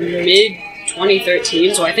like mid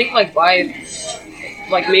 2013, so I think like by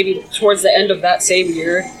like maybe towards the end of that same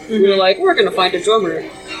year, we were like, we're gonna find a drummer.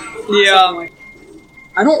 Yeah.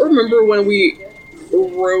 I don't remember when we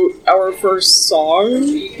wrote our first song. I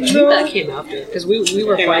think that came after, because we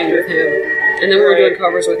were playing with him, and then we were doing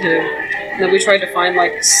covers with him. And then we tried to find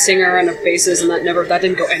like singer and a bassist, and that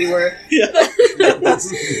didn't go anywhere. Yeah.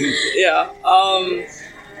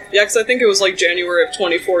 Because I think it was like January of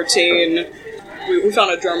 2014. We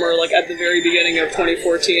found a drummer like at the very beginning of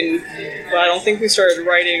 2014, but I don't think we started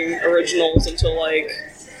writing originals until like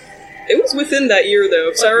it was within that year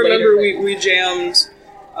though. Because I remember we jammed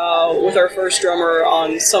with our first drummer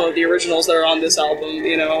on some of the originals that are on this album.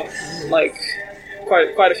 Like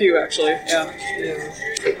quite a few actually. Yeah.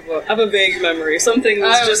 I have a vague memory. Some things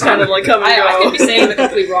just kind of like come and go. I could be saying the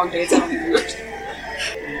complete wrong dates.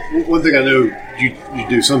 One thing I know you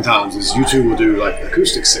do sometimes is you two will do like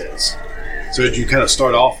acoustic sets. So did you kind of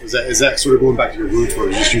start off? Is that sort of going back to your roots,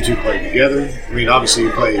 where just you two playing together? I mean, obviously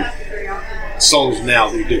you play songs now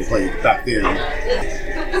that you didn't play back then.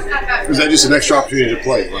 Is that just an extra opportunity to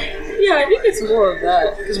play? Right? Yeah, I think it's more of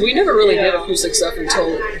that, because we never really did acoustic stuff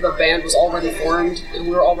until the band was already formed and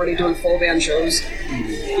we were already doing full band shows.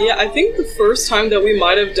 Yeah, I think the first time that we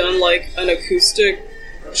might have done like an acoustic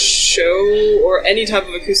show or any type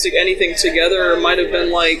of acoustic anything together might have been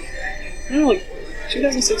like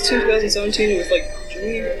 2016, 2017 with like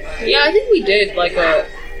Jimmy. Yeah, I think we did like I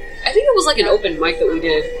think it was like an open mic that we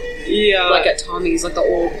did. Yeah. Like at Tommy's, like the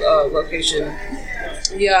old location.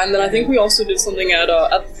 Yeah, and then I think we also did something at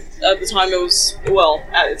the time it was, well,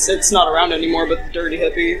 it's not around anymore, but the Dirty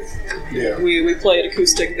Hippie. Yeah. We played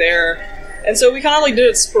acoustic there. And so we kind of like did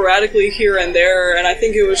it sporadically here and there, and I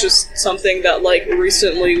think it was just something that like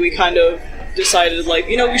recently we kind of decided like,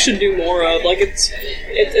 you know, we should do more of. Like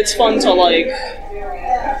it's fun to like,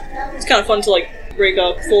 it's kind of fun to like break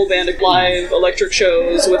up full band live electric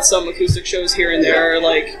shows with some acoustic shows here and there.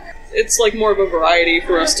 Like it's like more of a variety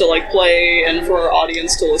for us to like play and for our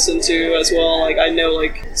audience to listen to as well. Like I know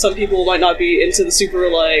like some people might not be into the super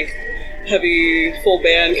like heavy full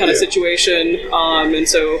band kind of situation, and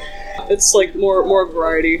so it's like more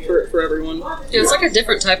variety for everyone. Yeah, it's like a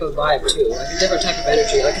different type of vibe too, like a different type of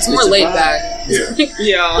energy. Like it's more laid back.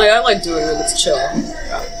 Yeah. Like I like doing it. It's chill.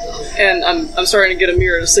 And I'm starting to get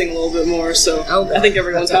Amira to sing a little bit more, so I think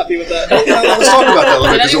everyone's happy with that. Let's talk about that a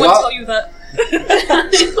little Did bit. anyone tell you that?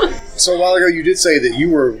 So a while ago, you did say that you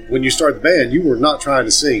were, when you started the band, you were not trying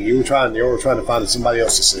to sing. You were trying to find somebody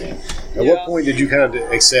else to sing. At what point did you kind of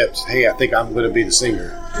accept, hey, I think I'm going to be the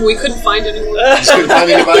singer? We couldn't find anyone. You just couldn't find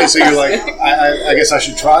anybody, so you're like, I guess I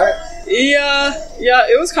should try it? Yeah,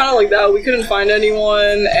 it was kind of like that. We couldn't find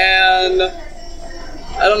anyone, and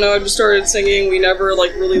I don't know, I just started singing. We never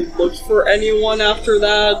like really looked for anyone after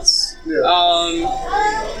that.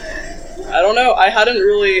 I don't know, I hadn't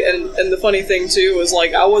really, and the funny thing too was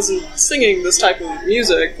like I wasn't singing this type of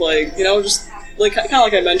music, like, you know, just like kind of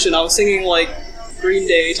like I mentioned, I was singing like Green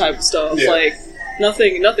Day type of stuff, like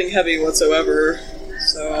nothing heavy whatsoever.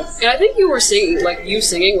 So, and I think you were singing, like you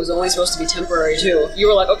singing was only supposed to be temporary too. You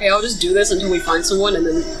were like, okay, I'll just do this until we find someone, and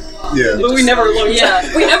then but we never looked.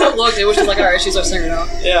 Yeah, we never looked. It was just like, all right, she's our singer now.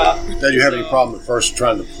 Yeah. Did you have any problem at first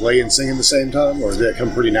trying to play and sing at the same time, or did that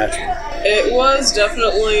come pretty natural? It was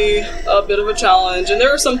definitely a bit of a challenge, and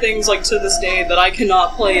there are some things like to this day that I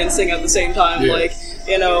cannot play and sing at the same time. Like,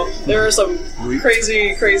 you know, there are some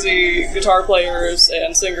crazy guitar players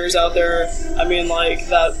and singers out there. I mean, like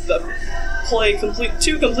that play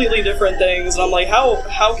two completely different things, and I'm like,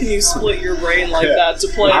 how can you split your brain like that to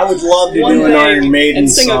play? I would love to one do an thing Iron Maiden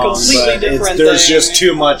and sing song, a completely but different there's thing. just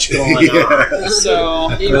too much going on.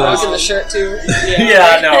 So You was in the shirt too.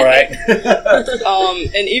 Yeah, I know, right?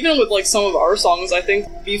 And even with like some of our songs, I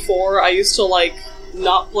think before I used to like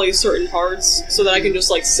not play certain parts so that I can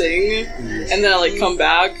just like sing, and then I like come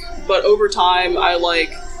back. But over time, I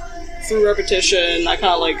like through repetition, I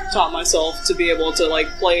kind of like taught myself to be able to like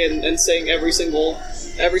play and sing every single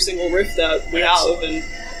riff that we have,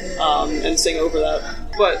 and sing over that.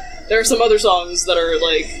 But there are some other songs that are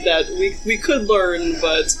like that we could learn,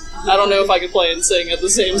 but I don't know if I could play and sing at the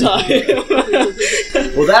same time.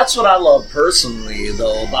 Well, that's what I love personally,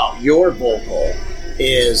 though, about your vocal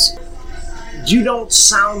is you don't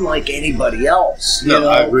sound like anybody else. You know?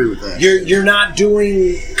 I agree with that. You're not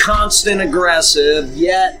doing constant aggressive,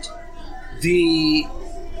 yet the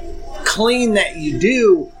clean that you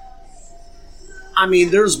do. I mean,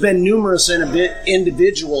 there's been numerous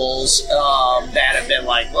individuals that have been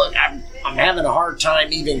like, look, I'm having a hard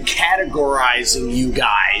time even categorizing you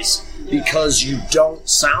guys because you don't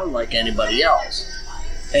sound like anybody else.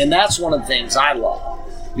 And that's one of the things I love.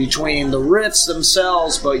 Between the riffs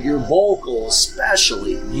themselves, but your vocal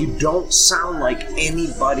especially, you don't sound like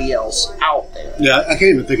anybody else out there. Yeah, I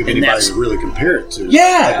can't even think of anybody to really compare it to.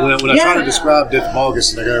 Yeah. Like when I try to describe Death of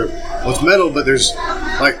August, and I go, well, it's metal, but there's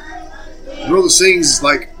like Rilla sings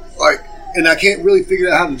like, and I can't really figure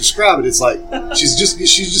out how to describe it. It's like she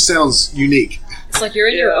just sounds unique. It's like you're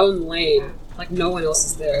in your own lane. Like no one else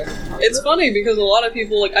is there. It's funny because a lot of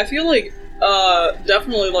people, like, I feel like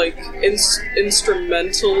definitely like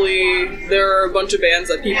instrumentally there are a bunch of bands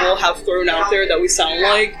that people have thrown out there that we sound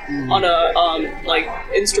like on a like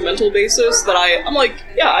instrumental basis that I'm like,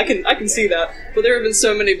 yeah, I can see that. But there have been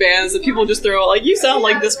so many bands that people just throw out like, you sound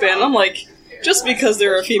like this band. I'm like, just because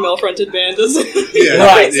they're a female-fronted band doesn't...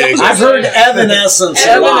 Right. Yeah, exactly. I've heard Evanescence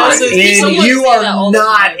a lot, and you are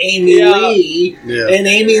not Amy Lee, and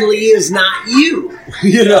Amy Lee is not you.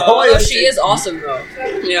 You know? Oh, she is awesome, though.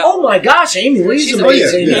 Yeah. Oh my gosh, Amy Lee's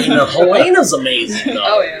amazing, and Helena's amazing,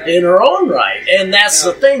 though, in her own right. And that's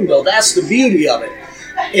the thing, though. That's the beauty of it.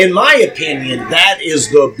 In my opinion, that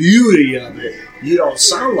is the beauty of it. You don't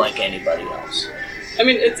sound like anybody else. I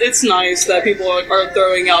mean, it's nice that people are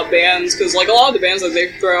throwing out bands, because, like, a lot of the bands that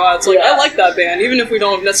they throw out, it's like, I like that band, even if we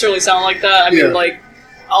don't necessarily sound like that. I mean, like,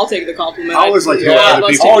 I'll take the compliment. I always like to hear what other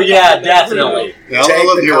people... Oh, yeah, definitely. Yeah, I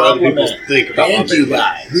love to hear what other people think about Thank you,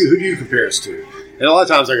 guys. Who do you compare us to? And a lot of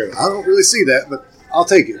times I go, I don't really see that, but I'll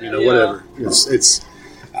take it, whatever. It's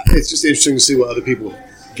just interesting to see what other people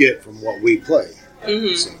get from what we play.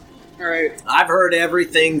 Mm-hmm. So. Right. I've heard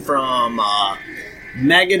everything from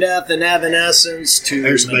Megadeth and Evanescence to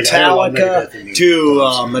Metallica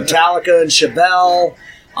Metallica and Chevelle.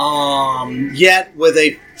 Yet with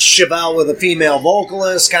a Chevelle with a female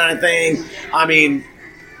vocalist kind of thing. I mean,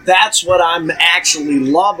 that's what I'm actually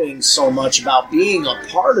loving so much about being a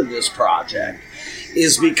part of this project,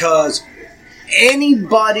 is because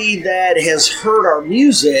anybody that has heard our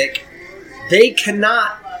music, they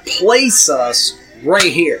cannot place us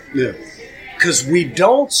right here. Yeah. Because we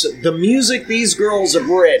don't, the music these girls have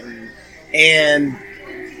written and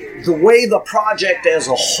the way the project as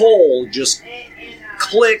a whole just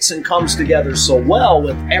clicks and comes together so well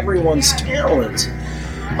with everyone's talent.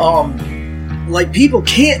 Like, people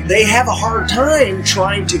can't, they have a hard time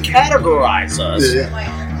trying to categorize us. Yeah.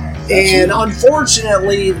 And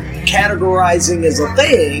unfortunately, categorizing is a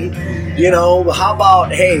thing. You know, how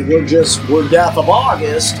about, hey, we're Death of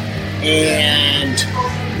August, and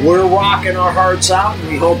we're rocking our hearts out, and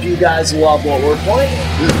we hope you guys love what we're playing.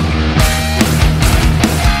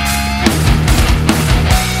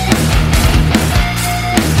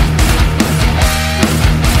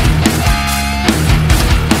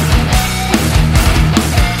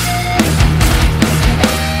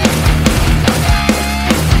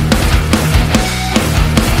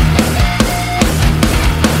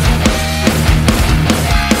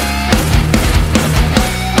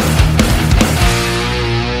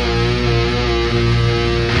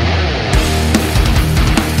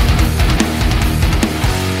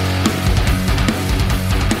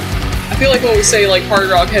 I feel like when we say like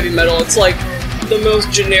hard rock, heavy metal, it's like the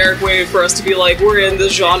most generic way for us to be like, we're in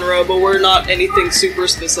this genre, but we're not anything super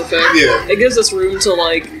specific. Yeah. It gives us room to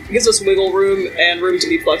it gives us wiggle room and room to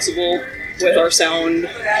be flexible with our sound.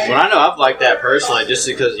 Well, I know I've liked that personally, just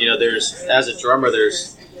because, you know, there's, as a drummer,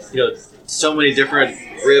 there's, you know, so many different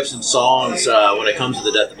riffs and songs when it comes to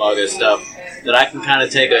the Death of August stuff that I can kind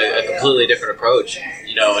of take a completely different approach,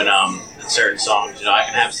 you know, in certain songs. You know, I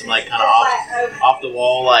can have some like kind of off the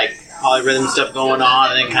wall, like polyrhythm stuff going on,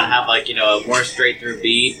 and then kind of have like, you know, a more straight through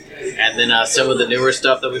beat, and then some of the newer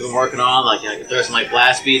stuff that we've been working on, like, you know, I can throw some like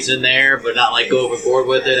blast beats in there, but not like go overboard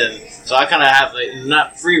with it. And so I kind of have like,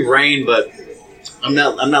 not free reign, but I'm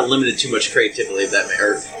not limited too much creatively, if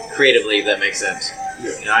that makes sense.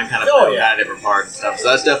 Yeah. You know, I can kind of play kind of different parts and stuff. So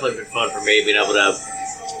that's definitely been fun for me, being able to,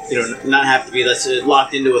 you know, not have to be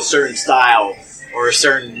locked into a certain style or a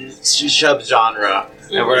certain sub-genre,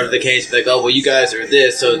 and whatever the case, be like, oh, well, you guys are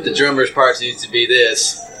this, so the drummer's parts needs to be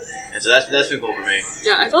this. And so that's been cool for me.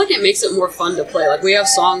 Yeah, I feel like it makes it more fun to play. Like, we have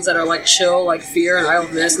songs that are like chill, like Fear and Isle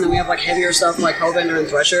of Mist, and then we have like heavier stuff like Hellbender and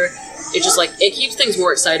Thresher. It just like, it keeps things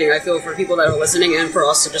more exciting, I feel, for people that are listening and for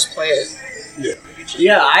us to just play it.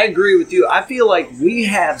 Yeah, I agree with you. I feel like we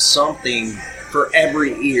have something for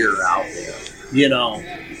every ear out there. You know,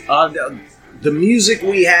 the music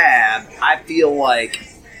we have, I feel like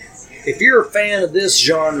if you're a fan of this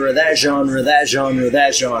genre, that genre, that genre,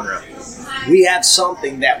 that genre, we have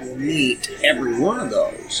something that will meet every one of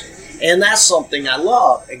those. And that's something I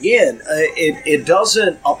love. Again, it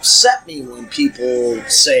doesn't upset me when people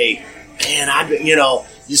say, man, you know,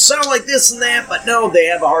 you sound like this and that, but no, they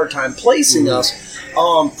have a hard time placing us.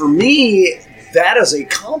 For me, that is a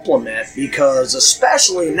compliment, because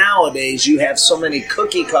especially nowadays, you have so many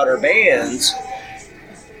cookie cutter bands.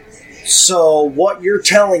 So what you're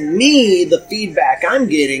telling me, the feedback I'm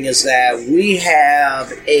getting, is that we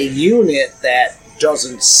have a unit that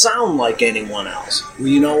doesn't sound like anyone else. Well,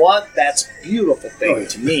 you know what? That's a beautiful thing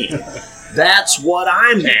to me. That's what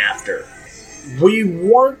I'm after. We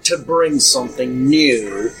want to bring something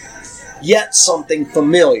new, yet something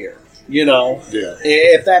familiar, you know? Yeah.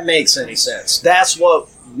 If that makes any sense. That's what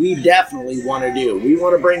we definitely want to do. We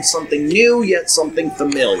want to bring something new, yet something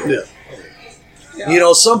familiar. Yeah. You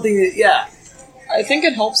know, something that, I think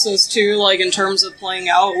it helps us too, like, in terms of playing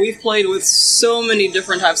out. We've played with so many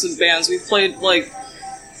different types of bands. We've played, like,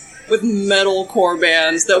 with metalcore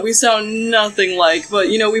bands that we sound nothing like, but,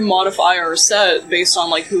 you know, we modify our set based on,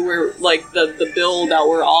 like, who we're, like, the build that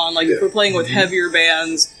we're on. Like, if we're playing with heavier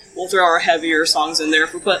bands, we'll throw our heavier songs in there.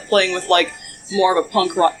 If we're playing with, like, more of a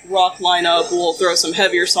punk rock lineup, we'll throw some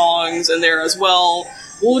heavier songs in there as well.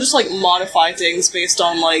 We'll just, like, modify things based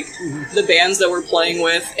on, like, the bands that we're playing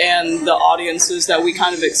with and the audiences that we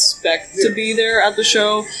kind of expect to be there at the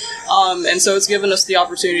show. And so it's given us the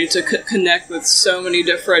opportunity to connect with so many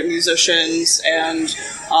different musicians and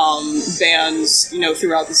bands, you know,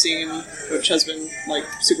 throughout the scene, which has been, like,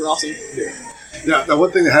 super awesome. Yeah. Now,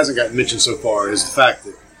 one thing that hasn't gotten mentioned so far is the fact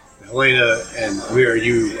that Helena and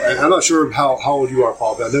Amira, I'm not sure how old you are,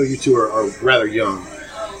 Paul, but I know you two are rather young.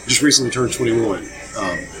 Just recently turned 21.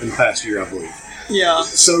 In the past year, I believe. Yeah.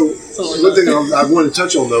 So one thing I wanted to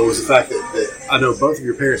touch on though was the fact that I know both of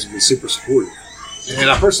your parents have been super supportive, and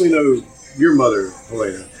I personally know your mother,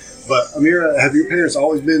 Helena. But Amira, have your parents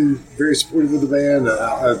always been very supportive of the band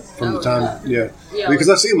from the time? Yeah. Because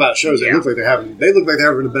I see them at shows. They look like they're having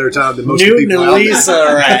a better time than most Newton people. and Lisa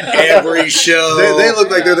are at every show. They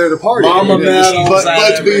look like they're there to party. Mama Metal's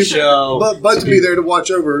at every show. But to be there to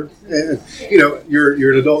watch over, and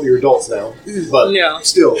you're an adult. You're adults now, but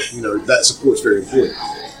still, that support's very important.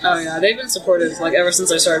 Oh yeah, they've been supportive like ever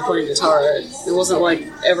since I started playing guitar. It wasn't like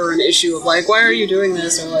ever an issue of like, why are you doing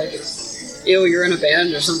this, or like, ew, you're in a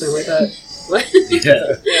band or something like that. I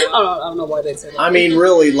don't know why they'd say that. I mean,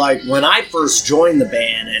 really, like when I first joined the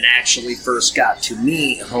band and actually first got to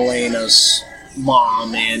meet Helena's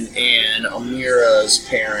mom and Amira's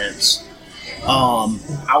parents,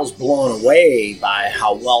 I was blown away by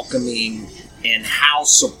how welcoming and how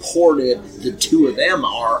supportive the two of them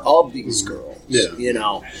are of these girls.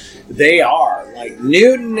 Yeah. They are. Like,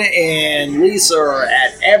 Newton and Lisa are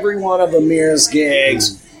at every one of Amira's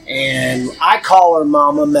gigs. And I call her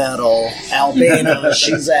Mama Metal. Albina,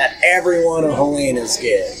 she's at every one of Helena's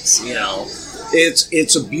gigs.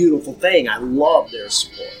 It's a beautiful thing. I love their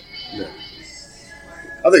support. Yeah.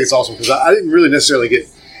 I think it's awesome because I didn't really necessarily get.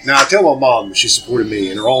 Now I tell my mom that she supported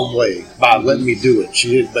me in her own way by letting me do it. She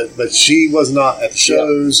did, but she was not at the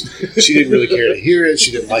shows. She didn't really care to hear it.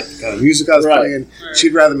 She didn't like the kind of music I was playing.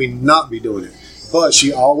 She'd rather me not be doing it. But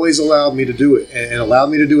she always allowed me to do it and allowed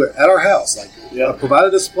me to do it at our house. Like.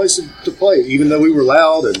 Provided us a place to play, even though we were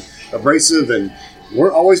loud and abrasive and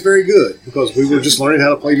weren't always very good because we were just learning how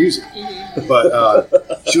to play music. But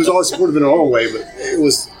she was always supportive in her own way. But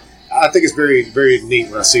I think it's very, very neat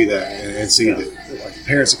when I see that and see that like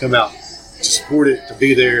parents that come out to support it, to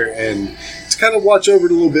be there, and to kind of watch over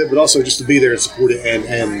it a little bit, but also just to be there and support it.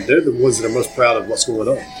 And they're the ones that are most proud of what's going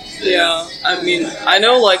on. Yeah, I mean, I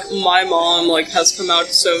know like my mom like has come out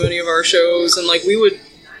to so many of our shows, and like we would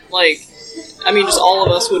like. I mean, just all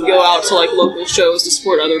of us would go out to, like, local shows to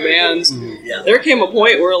support other bands. Yeah. There came a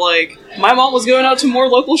point where, like, my mom was going out to more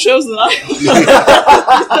local shows than I was.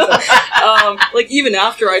 Like, even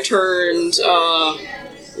after I turned,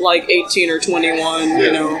 like, 18 or 21,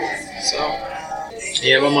 so...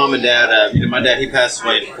 Yeah, my mom and dad, my dad, he passed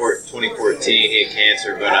away in 2014. He had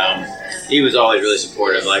cancer, but he was always really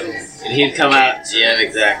supportive. Like, and he'd come out... Yeah,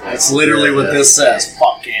 exactly. That's literally what this says.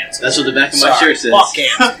 Fuck cancer. That's what the back of my shirt says. Fuck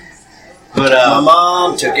cancer. But my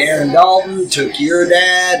mom took Aaron Dalton, took your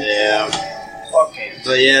dad. Yeah. Okay.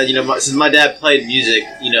 But yeah, since my dad played music,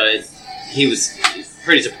 he was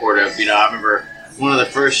pretty supportive. I remember one of the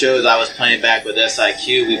first shows I was playing back with SIQ.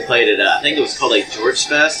 We played at I think it was called like George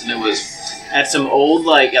Fest, and it was at some old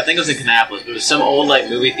I think it was in Kannapolis, but it was some old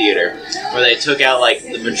movie theater where they took out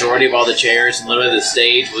the majority of all the chairs, and literally the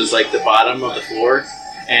stage was the bottom of the floor,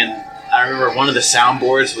 and I remember one of the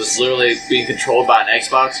soundboards was literally being controlled by an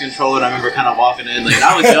Xbox controller, and I remember kind of walking in,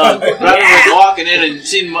 I was young, but I remember walking in and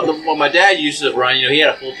seeing what my dad used to run. He had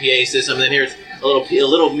a full PA system, and then here's a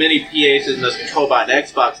little mini PA system that's controlled by an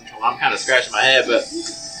Xbox controller. I'm kind of scratching my head, but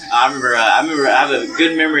I remember I have a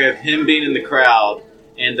good memory of him being in the crowd,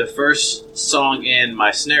 and the first song in,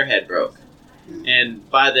 my snare head broke.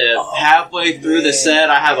 And by the halfway through the set,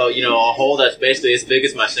 I have a hole that's basically as big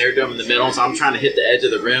as my snare drum in the middle, so I'm trying to hit the edge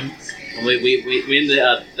of the rim. And we ended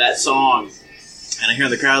that song, and I hear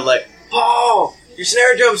in the crowd "Paul, your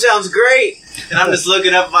snare drum sounds great." And I'm just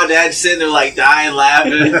looking up at my dad sitting there dying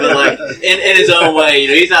laughing, but in his own way.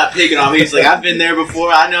 He's not picking on me. He's I've been there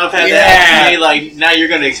before. I know I've had that happen to me. Now you're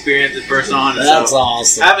going to experience it first on. And that's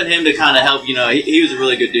awesome. Having him to kind of help, he was a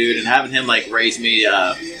really good dude, and having him raise me,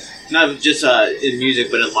 not just in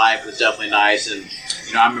music but in life was definitely nice. And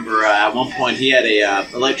I remember at one point he had a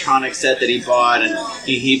electronic set that he bought, and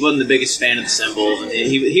he wasn't the biggest fan of the cymbals, and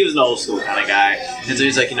he was an old school kind of guy. And so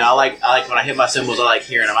he's I like when I hit my cymbals, I like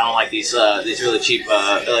hearing them. I don't like these really cheap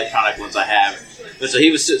electronic ones I have. But so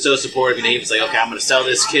he was so supportive, and he was okay, I'm going to sell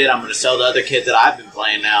this kit. I'm going to sell the other kit that I've been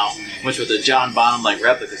playing now, which was the John Bonham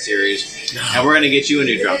replica series, and we're going to get you a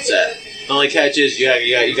new drum set. The only catch is you got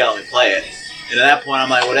to let me play it. And at that point, I'm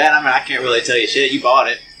Well, Dad, I can't really tell you shit. You bought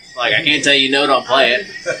it. I can't tell you no, don't play it.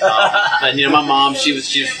 But my mom,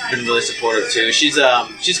 she's been really supportive too. She's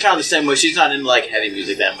kind of the same way. She's not into heavy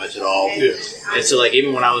music that much at all. Yeah. And so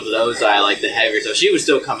even when I was with Ozai, the heavier stuff, she would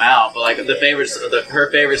still come out. But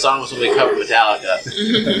her favorite song was when we covered Metallica.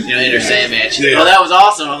 Enter Sandman. She's that was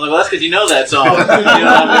awesome. I was well, that's because you know that song. You know what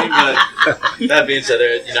I mean? But that being said,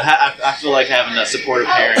 I feel like having a supportive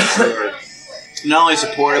parents who are not only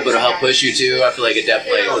supportive, but it'll help push you too. I feel like it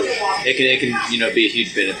definitely it can be a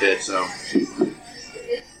huge benefit. So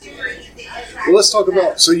Well, let's talk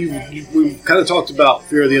about. So we've kind of talked about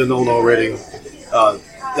Fear of the Unknown already.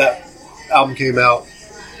 That album came out.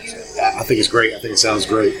 I think it's great. I think it sounds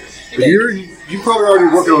great. But you probably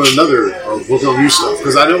already working on working on new stuff,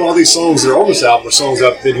 because I know all these songs that are on this album are songs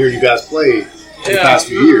I've been hearing you guys play in the past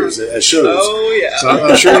few years at shows. Oh yeah. So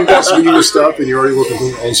I'm sure you've got some newer stuff, and you're already working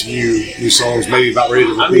on some new songs, maybe about ready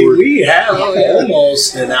to record. I mean, we have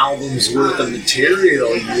almost an album's worth of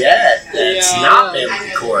material yet that's not been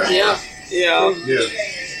recorded. Yeah.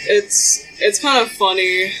 It's kind of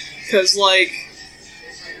funny because like,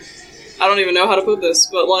 I don't even know how to put this,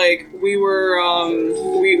 but like we were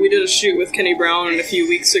we did a shoot with Kenny Brown a few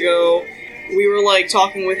weeks ago. We were like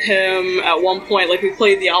talking with him at one point, like we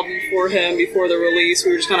played the album for him before the release.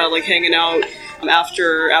 We were just kind of like hanging out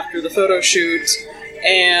after the photo shoot,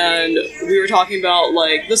 and we were talking about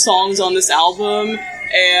like the songs on this album,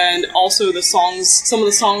 and also some of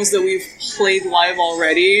the songs that we've played live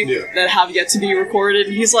already that have yet to be recorded.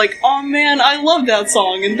 And he's like, "Oh man, I love that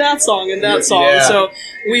song and that song and that song." Yeah. So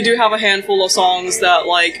we do have a handful of songs that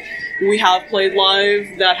like we have played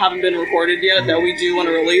live that haven't been recorded yet that we do want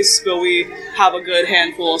to release, but we have a good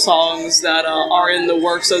handful of songs that are in the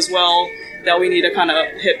works as well that we need to kind of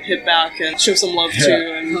hit back and show some love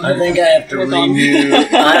to. And I think I have to renew.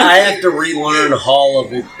 I have to relearn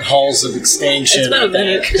Halls of Extinction. It's been a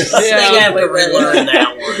minute. I think I have to relearn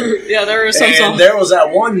that one. Yeah, there are some And songs. there was that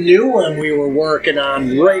one new one we were working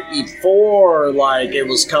on right before, like, it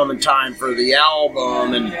was coming time for the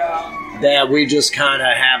album, and that we just kind of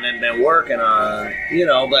haven't been working on, you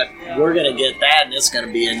know, but we're going to get that, and it's going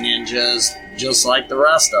to be a Ninjas just like the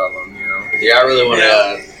rest of them, you know. Yeah, I really want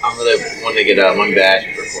to get Monkey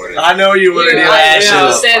Ashes recorded. I know you want to do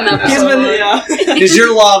Ashes. He's been, Because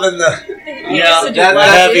you're loving the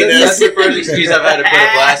that's the first excuse I've had to put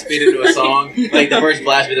a blast beat into a song. Like the first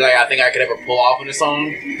blast beat that I think I could ever pull off in a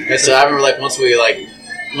song. And so I remember like once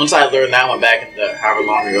I learned that one back in however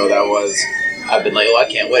long ago that was, I've been like, oh,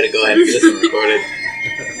 I can't wait to go ahead and get this one recorded.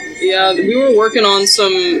 Yeah, we were working on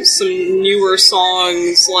some newer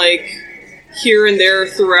songs like here and there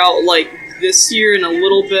throughout like this year and a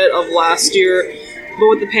little bit of last year. But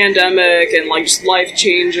with the pandemic and like just life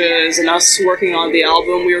changes and us working on the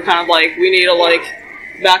album, we were kind of like, we need to like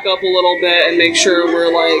back up a little bit and make sure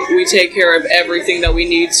we take care of everything that we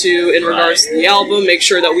need to in regards to the album, make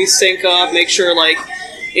sure that we sync up, make sure like,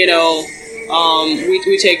 you know,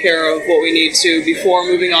 we take care of what we need to before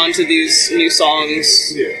moving on to these new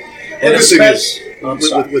songs. Yeah. And the thing is,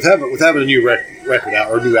 with having a new record out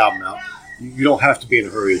or a new album out, you don't have to be in a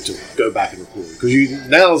hurry to go back and record, because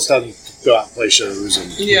now it's time to go out and play shows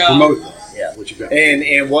and promote them. Yeah. What you got.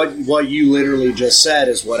 And what you literally just said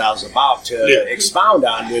is what I was about to expound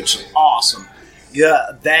on, which is awesome.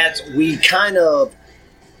 Yeah, that we kind of,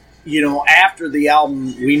 you know, after the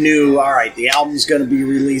album, we knew, all right, the album's going to be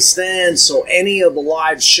released then, so any of the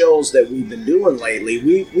live shows that we've been doing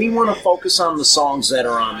lately, we want to focus on the songs that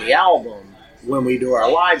are on the album when we do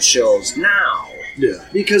our live shows now. Yeah.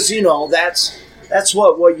 Because, you know, that's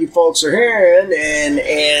what you folks are hearing,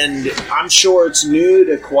 and I'm sure it's new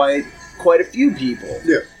to quite a few people.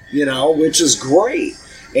 Yeah. You know, which is great.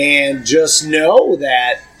 And just know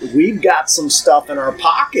that we've got some stuff in our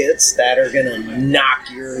pockets that are going to knock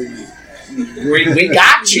your... We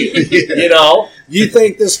got you, you know? You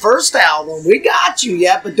think this first album, we got you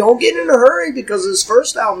yet, but don't get in a hurry, because this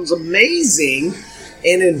first album's amazing,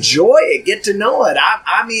 and enjoy it. Get to know it.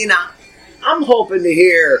 I mean, I'm hoping to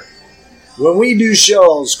hear, when we do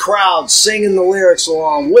shows, crowds singing the lyrics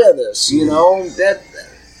along with us, you know? That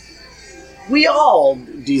we all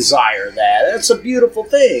desire that. That's a beautiful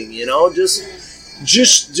thing, you know? Just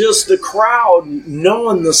the crowd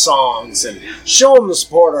knowing the songs and showing the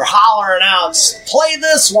support, or hollering out, play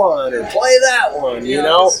this one or play that one, you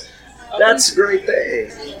know? That's a great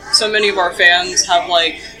thing. So many of our fans have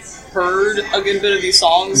like heard a good bit of these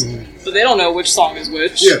songs, but they don't know which song is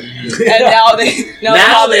which. Yeah. And now they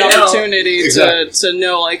have the opportunity to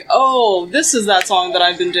know, like, oh, this is that song that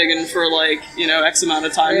I've been digging for, like, you know, X amount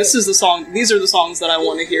of time. This is the song. These are the songs that I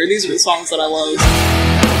want to hear. These are the songs that I love.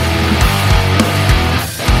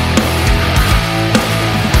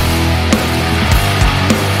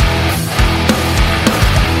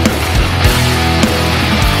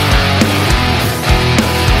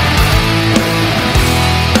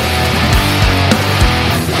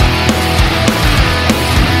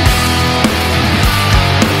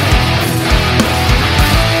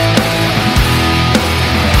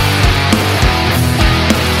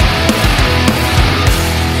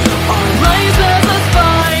 Our lives as a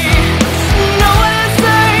fight.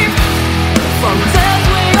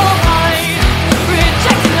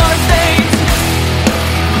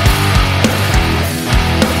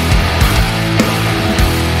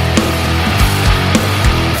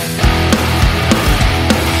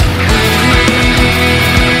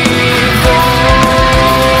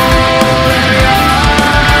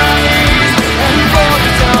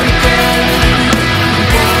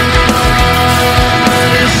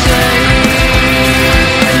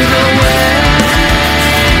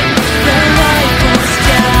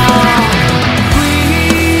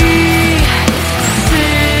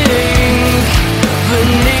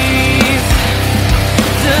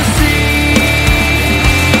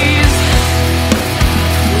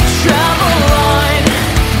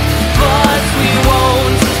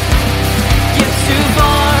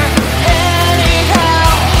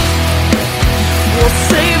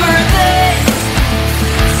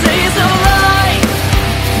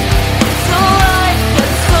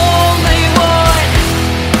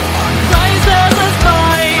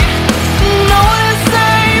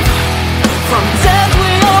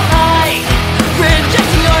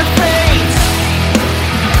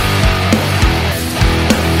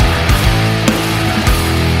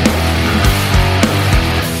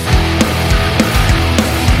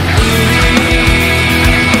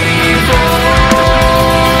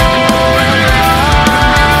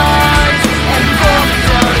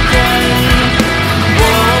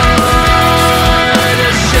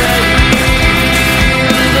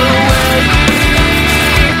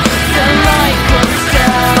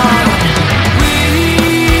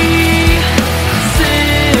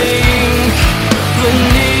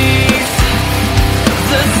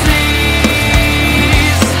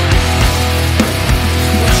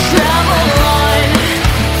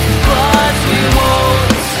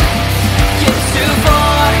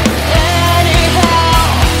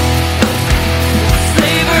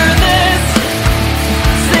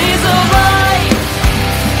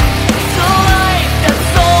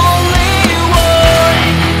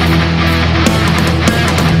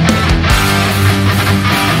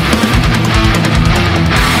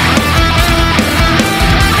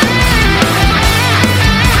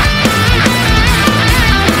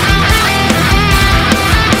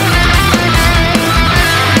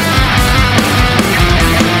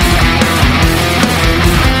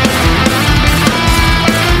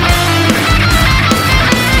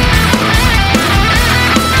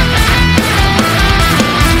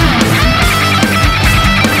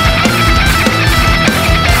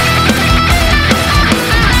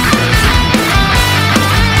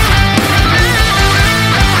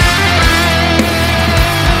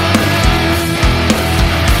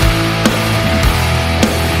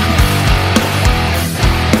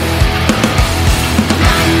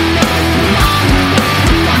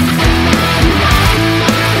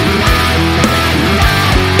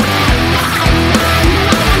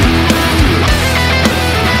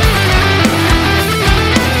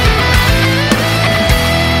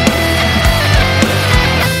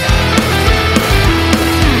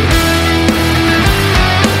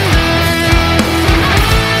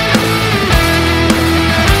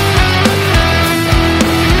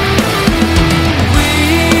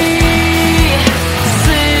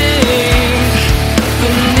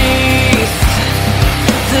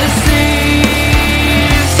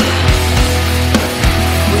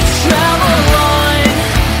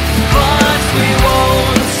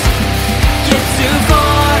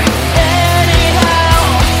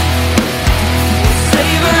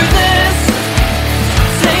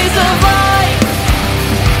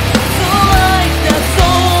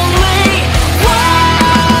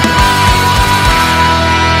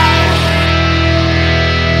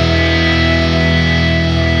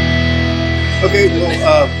 Okay,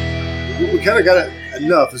 well, we kind of got it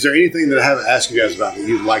enough. Is there anything that I haven't asked you guys about that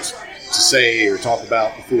you'd like to say or talk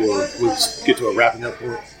about before we get to a wrapping up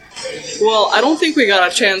point? Well, I don't think we got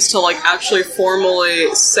a chance to like actually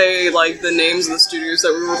formally say like the names of the studios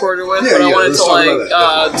that we recorded with, but I wanted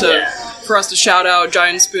to for us to shout out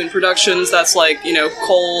Giant Spoon Productions. That's like, you know,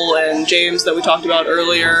 Cole and James that we talked about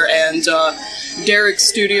earlier, and Derek's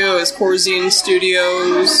studio is Corzine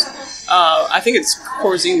Studios. I think it's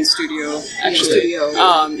Corzine Studio, actually.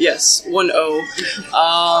 Yes, 1-0.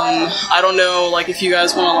 I don't know, like, if you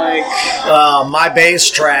guys want to, like... My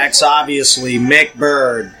bass tracks, obviously, Mick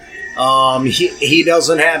Bird. He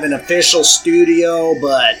doesn't have an official studio,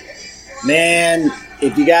 but, man,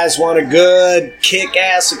 if you guys want a good,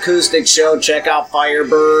 kick-ass acoustic show, check out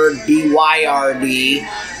Firebird, BYRD,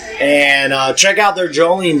 and check out their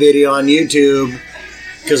Jolene video on YouTube,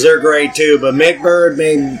 because they're great too. But Mick Bird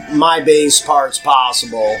made my bass parts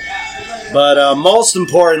possible. But most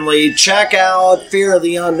importantly, check out Fear of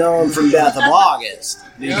the Unknown from Death of August,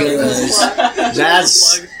 because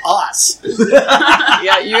that's us.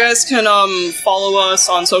 Yeah, you guys can follow us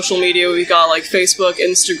on social media. We've got like Facebook,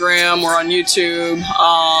 Instagram, we're on YouTube.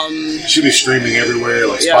 Should be streaming everywhere,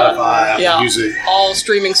 like Spotify, Apple Music. All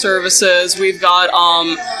streaming services. We've got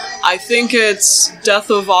I think it's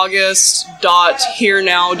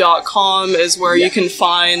deathofaugust.herenow.com is where you can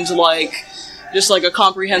find like just like a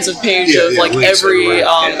comprehensive page of like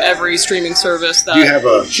every streaming service that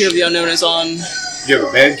Fear of the Unknown is on. Do you have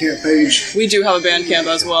a Bandcamp page? We do have a Bandcamp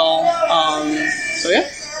as well. So yeah.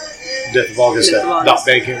 Death of August at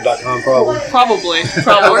 .bandcamp.com probably. Probably.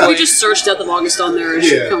 Or if you just search Death of August on there, it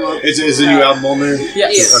should come up. Is the new album on there?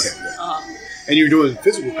 Yes. Okay. And you're doing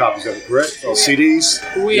physical copies of it, correct? On CDs?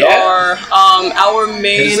 We are. Our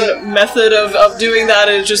main method of doing that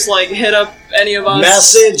is just like hit up any of us.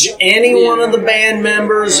 Message any one of the band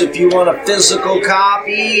members if you want a physical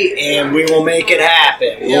copy, and we will make it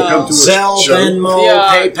happen. Yeah. We'll come to Zelle, Venmo,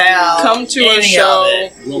 PayPal. Come to a show.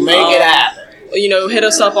 We'll make it happen. You know, hit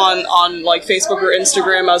us up on like Facebook or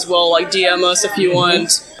Instagram as well. Like DM us if you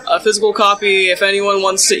want a physical copy. If anyone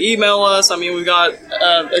wants to email us, I mean, we've got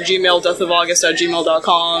a Gmail,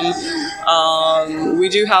 deathofaugust@gmail.com. We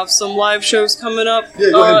do have some live shows coming up.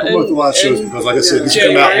 Yeah, go ahead and promote the live shows because, like I said, these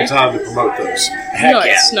come out in time to promote those.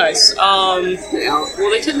 Nice. Well,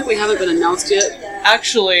 they technically haven't been announced yet.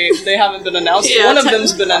 Actually, they haven't been announced. Yeah, one of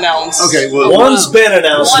them's been announced. Okay, well, one's been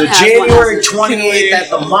announced. One The has, January one 28th at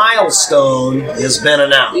the Milestone has been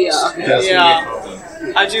announced. Yeah.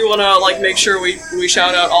 I do want to like make sure we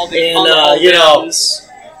shout out all the bands.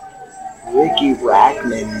 Ricky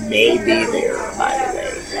Rackman may be there, by the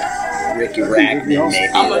way. Ricky Rackman may be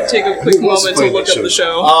there. I'm gonna take a quick moment to look up the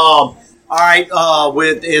show. All right,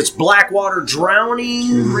 it's Blackwater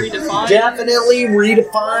Drowning. Redefined. Definitely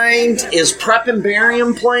Redefined. Is Prep and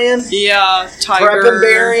Barium playing? Yeah, Tiger. Prep and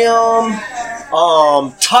Barium.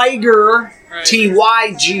 Tiger. Right.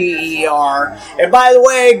 Tyger. And by the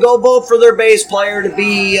way, go vote for their bass player to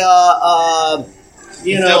be,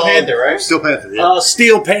 Steel Panther, right? Steel Panther, yeah.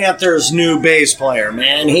 Steel Panther's new bass player,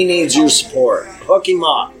 man. He needs your support. Hook him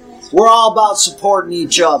up. We're all about supporting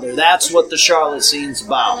each other. That's what the Charlotte scene's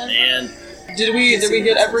about, man. Did we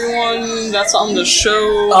get everyone that's on the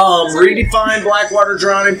show? Redefined, Blackwater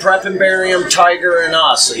Drowning, Prep and Barium, Tiger, and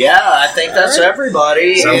us. Yeah, I think that's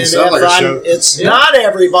everybody. Sounds and like a show. It's not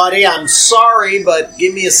everybody. I'm sorry, but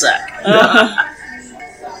give me a sec.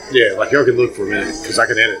 Yeah, like y'all can look for a minute because I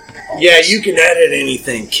can edit. Yeah, you can edit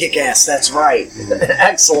anything. Kick ass. That's right.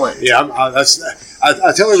 Excellent. Yeah, I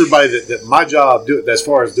tell everybody that my job, as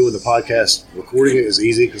far as doing the podcast, recording it is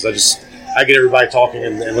easy because I get everybody talking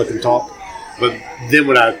and let them talk. But then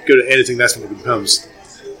when I go to editing, that's when it becomes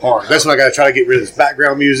hard. That's when I got to try to get rid of this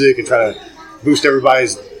background music and try to boost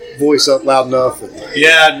everybody's voice up loud enough.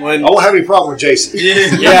 Yeah, I won't have any problem with Jason.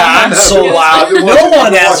 Yeah, I'm so loud. No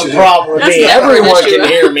one has a problem with me. Everyone can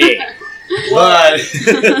hear me. But I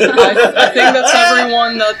think that's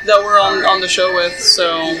everyone that we're on the show with.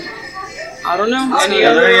 So I don't know. Are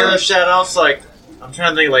there any other shout outs? Like, I'm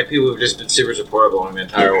trying to think like people who've just been super supportive in the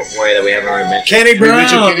entire way that we haven't already mentioned. Kenny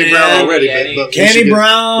Brown, already. But Kenny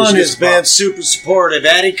Brown has been super supportive.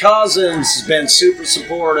 Eddie Cousins has been super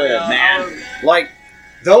supportive, man. Like,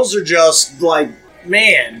 those are just like,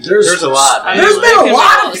 man, there's a lot. There's been a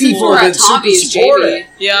lot of people who've been super supportive.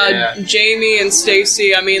 Yeah, Jamie and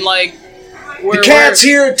Stacy. I mean, like. The cat's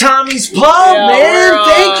here at Tommy's Pub, man.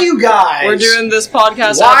 Thank you guys. We're doing this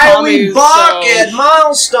podcast at Tommy's. Buck at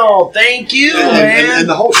Milestone. Thank you, man. And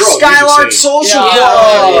the whole Charlotte Skylark Social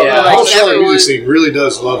Club. The whole Charlotte music scene really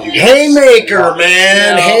does love you guys. Haymaker,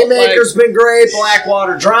 man. Haymaker's been great.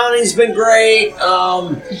 Blackwater Drowning's been great.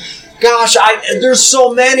 Gosh, there's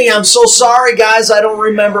so many. I'm so sorry, guys. I don't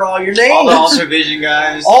remember all your names. All the Altered Vision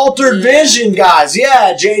guys. Altered Vision guys,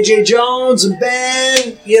 yeah. J.J. Jones and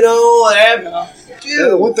Ben,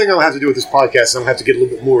 Yeah, one thing I'll have to do with this podcast is I'm going to have to get a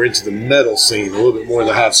little bit more into the metal scene, a little bit more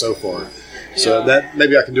than I have so far. So that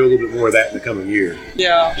maybe I can do a little bit more of that in the coming year.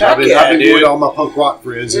 Yeah. I've been going to all my punk rock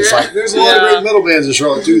friends. It's like, there's a lot of great metal bands in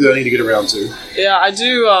Charlotte, too, that I need to get around to. Yeah, I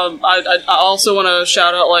do. I also want to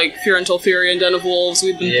shout out, like, Fear Until Fury and Den of Wolves.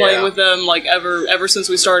 We've been playing with them, like, ever since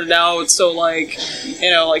we started out. So, like,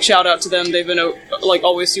 shout out to them. They've been, like,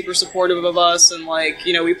 always super supportive of us. And, like,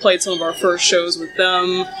 we played some of our first shows with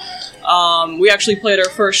them. We actually played our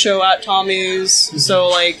first show at Tommy's, so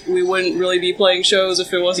like we wouldn't really be playing shows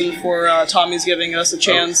if it wasn't for Tommy's giving us a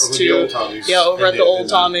chance over to, the old Tommy's. over at the old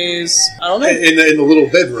Tommy's. I don't know. In the little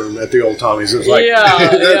bedroom at the old Tommy's, it was like,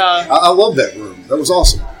 I love that room. That was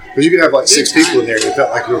awesome because you could have like 6 people in there, and it felt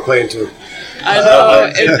like you were playing to. I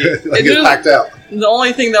know. It gets packed out. The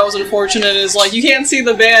only thing that was unfortunate is like you can't see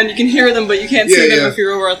the band, you can hear them, but you can't see them if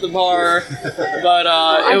you're over at the bar. But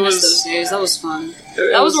I miss those days. That was fun.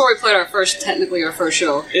 That was where we played our first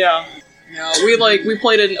show. Yeah. We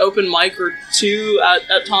played an open mic or 2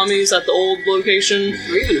 at Tommy's at the old location,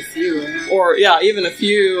 or even a few. Even a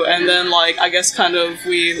few, and then like I guess kind of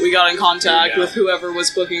we got in contact with whoever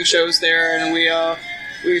was booking shows there, and we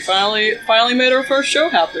finally made our first show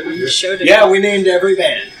happen. We named every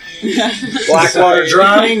band. Blackwater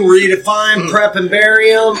Drowning, Redefine, Prep and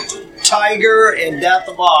Barium, Tiger, and Death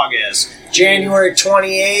of August. January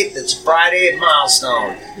 28th, it's Friday at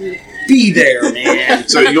Milestone. Be there, man.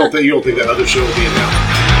 So you don't think that other show will be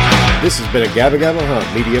announced? This has been a Gabba Gabba Hunt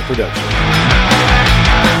media production.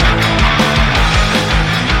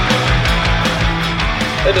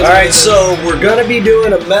 Alright, so we're going to be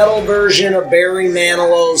doing a metal version of Barry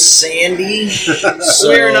Manilow's Sandy. So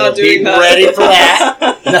we're not doing be ready for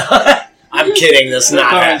that. I'm kidding, that's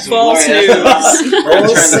not happening. False news.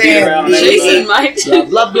 Oh, Sandy. Jason might. Blah,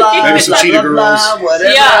 blah, blah. Maybe some Cheetah Girls.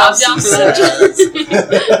 Whatever I'm down for that.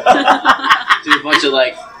 Do a bunch of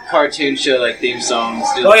like cartoon show like theme songs.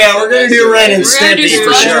 We're going to do Ren and Stimpy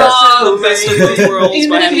for sure. The best of both worlds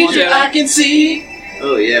by Hannah Montana. I can see.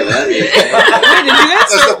 Oh yeah, that'd be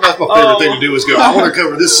That's my favorite thing to do is go, I want to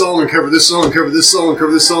cover this song and cover this song and cover this song and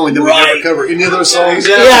cover this song, and then we never cover any of those songs.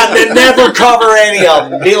 Yeah, then never cover any of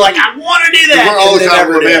them. Be like, I want to do that. We're all the time,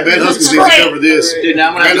 man, Ben Huskins needs to cover this. Dude,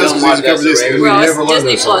 now I'm Ben gonna Huskins needs to cover this, and we never learn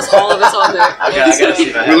Disney those Plus, songs. all of it's on there. I gotta see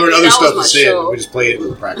if I We have learn it. other That stuff was my instead. show. We just play it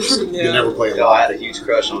and practice it. We never play it I live. had a huge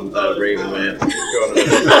crush on Raven, man.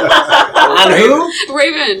 On who?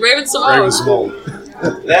 Raven Simone. Raven Simone.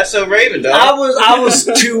 That's so Raven, dog. I was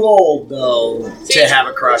too old though to have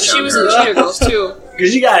a crush on She her. was in the Cheetah Girls too.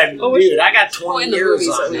 Because you got, dude, I got 20 in the years movies,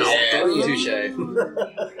 on at that. Touche.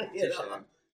 You know.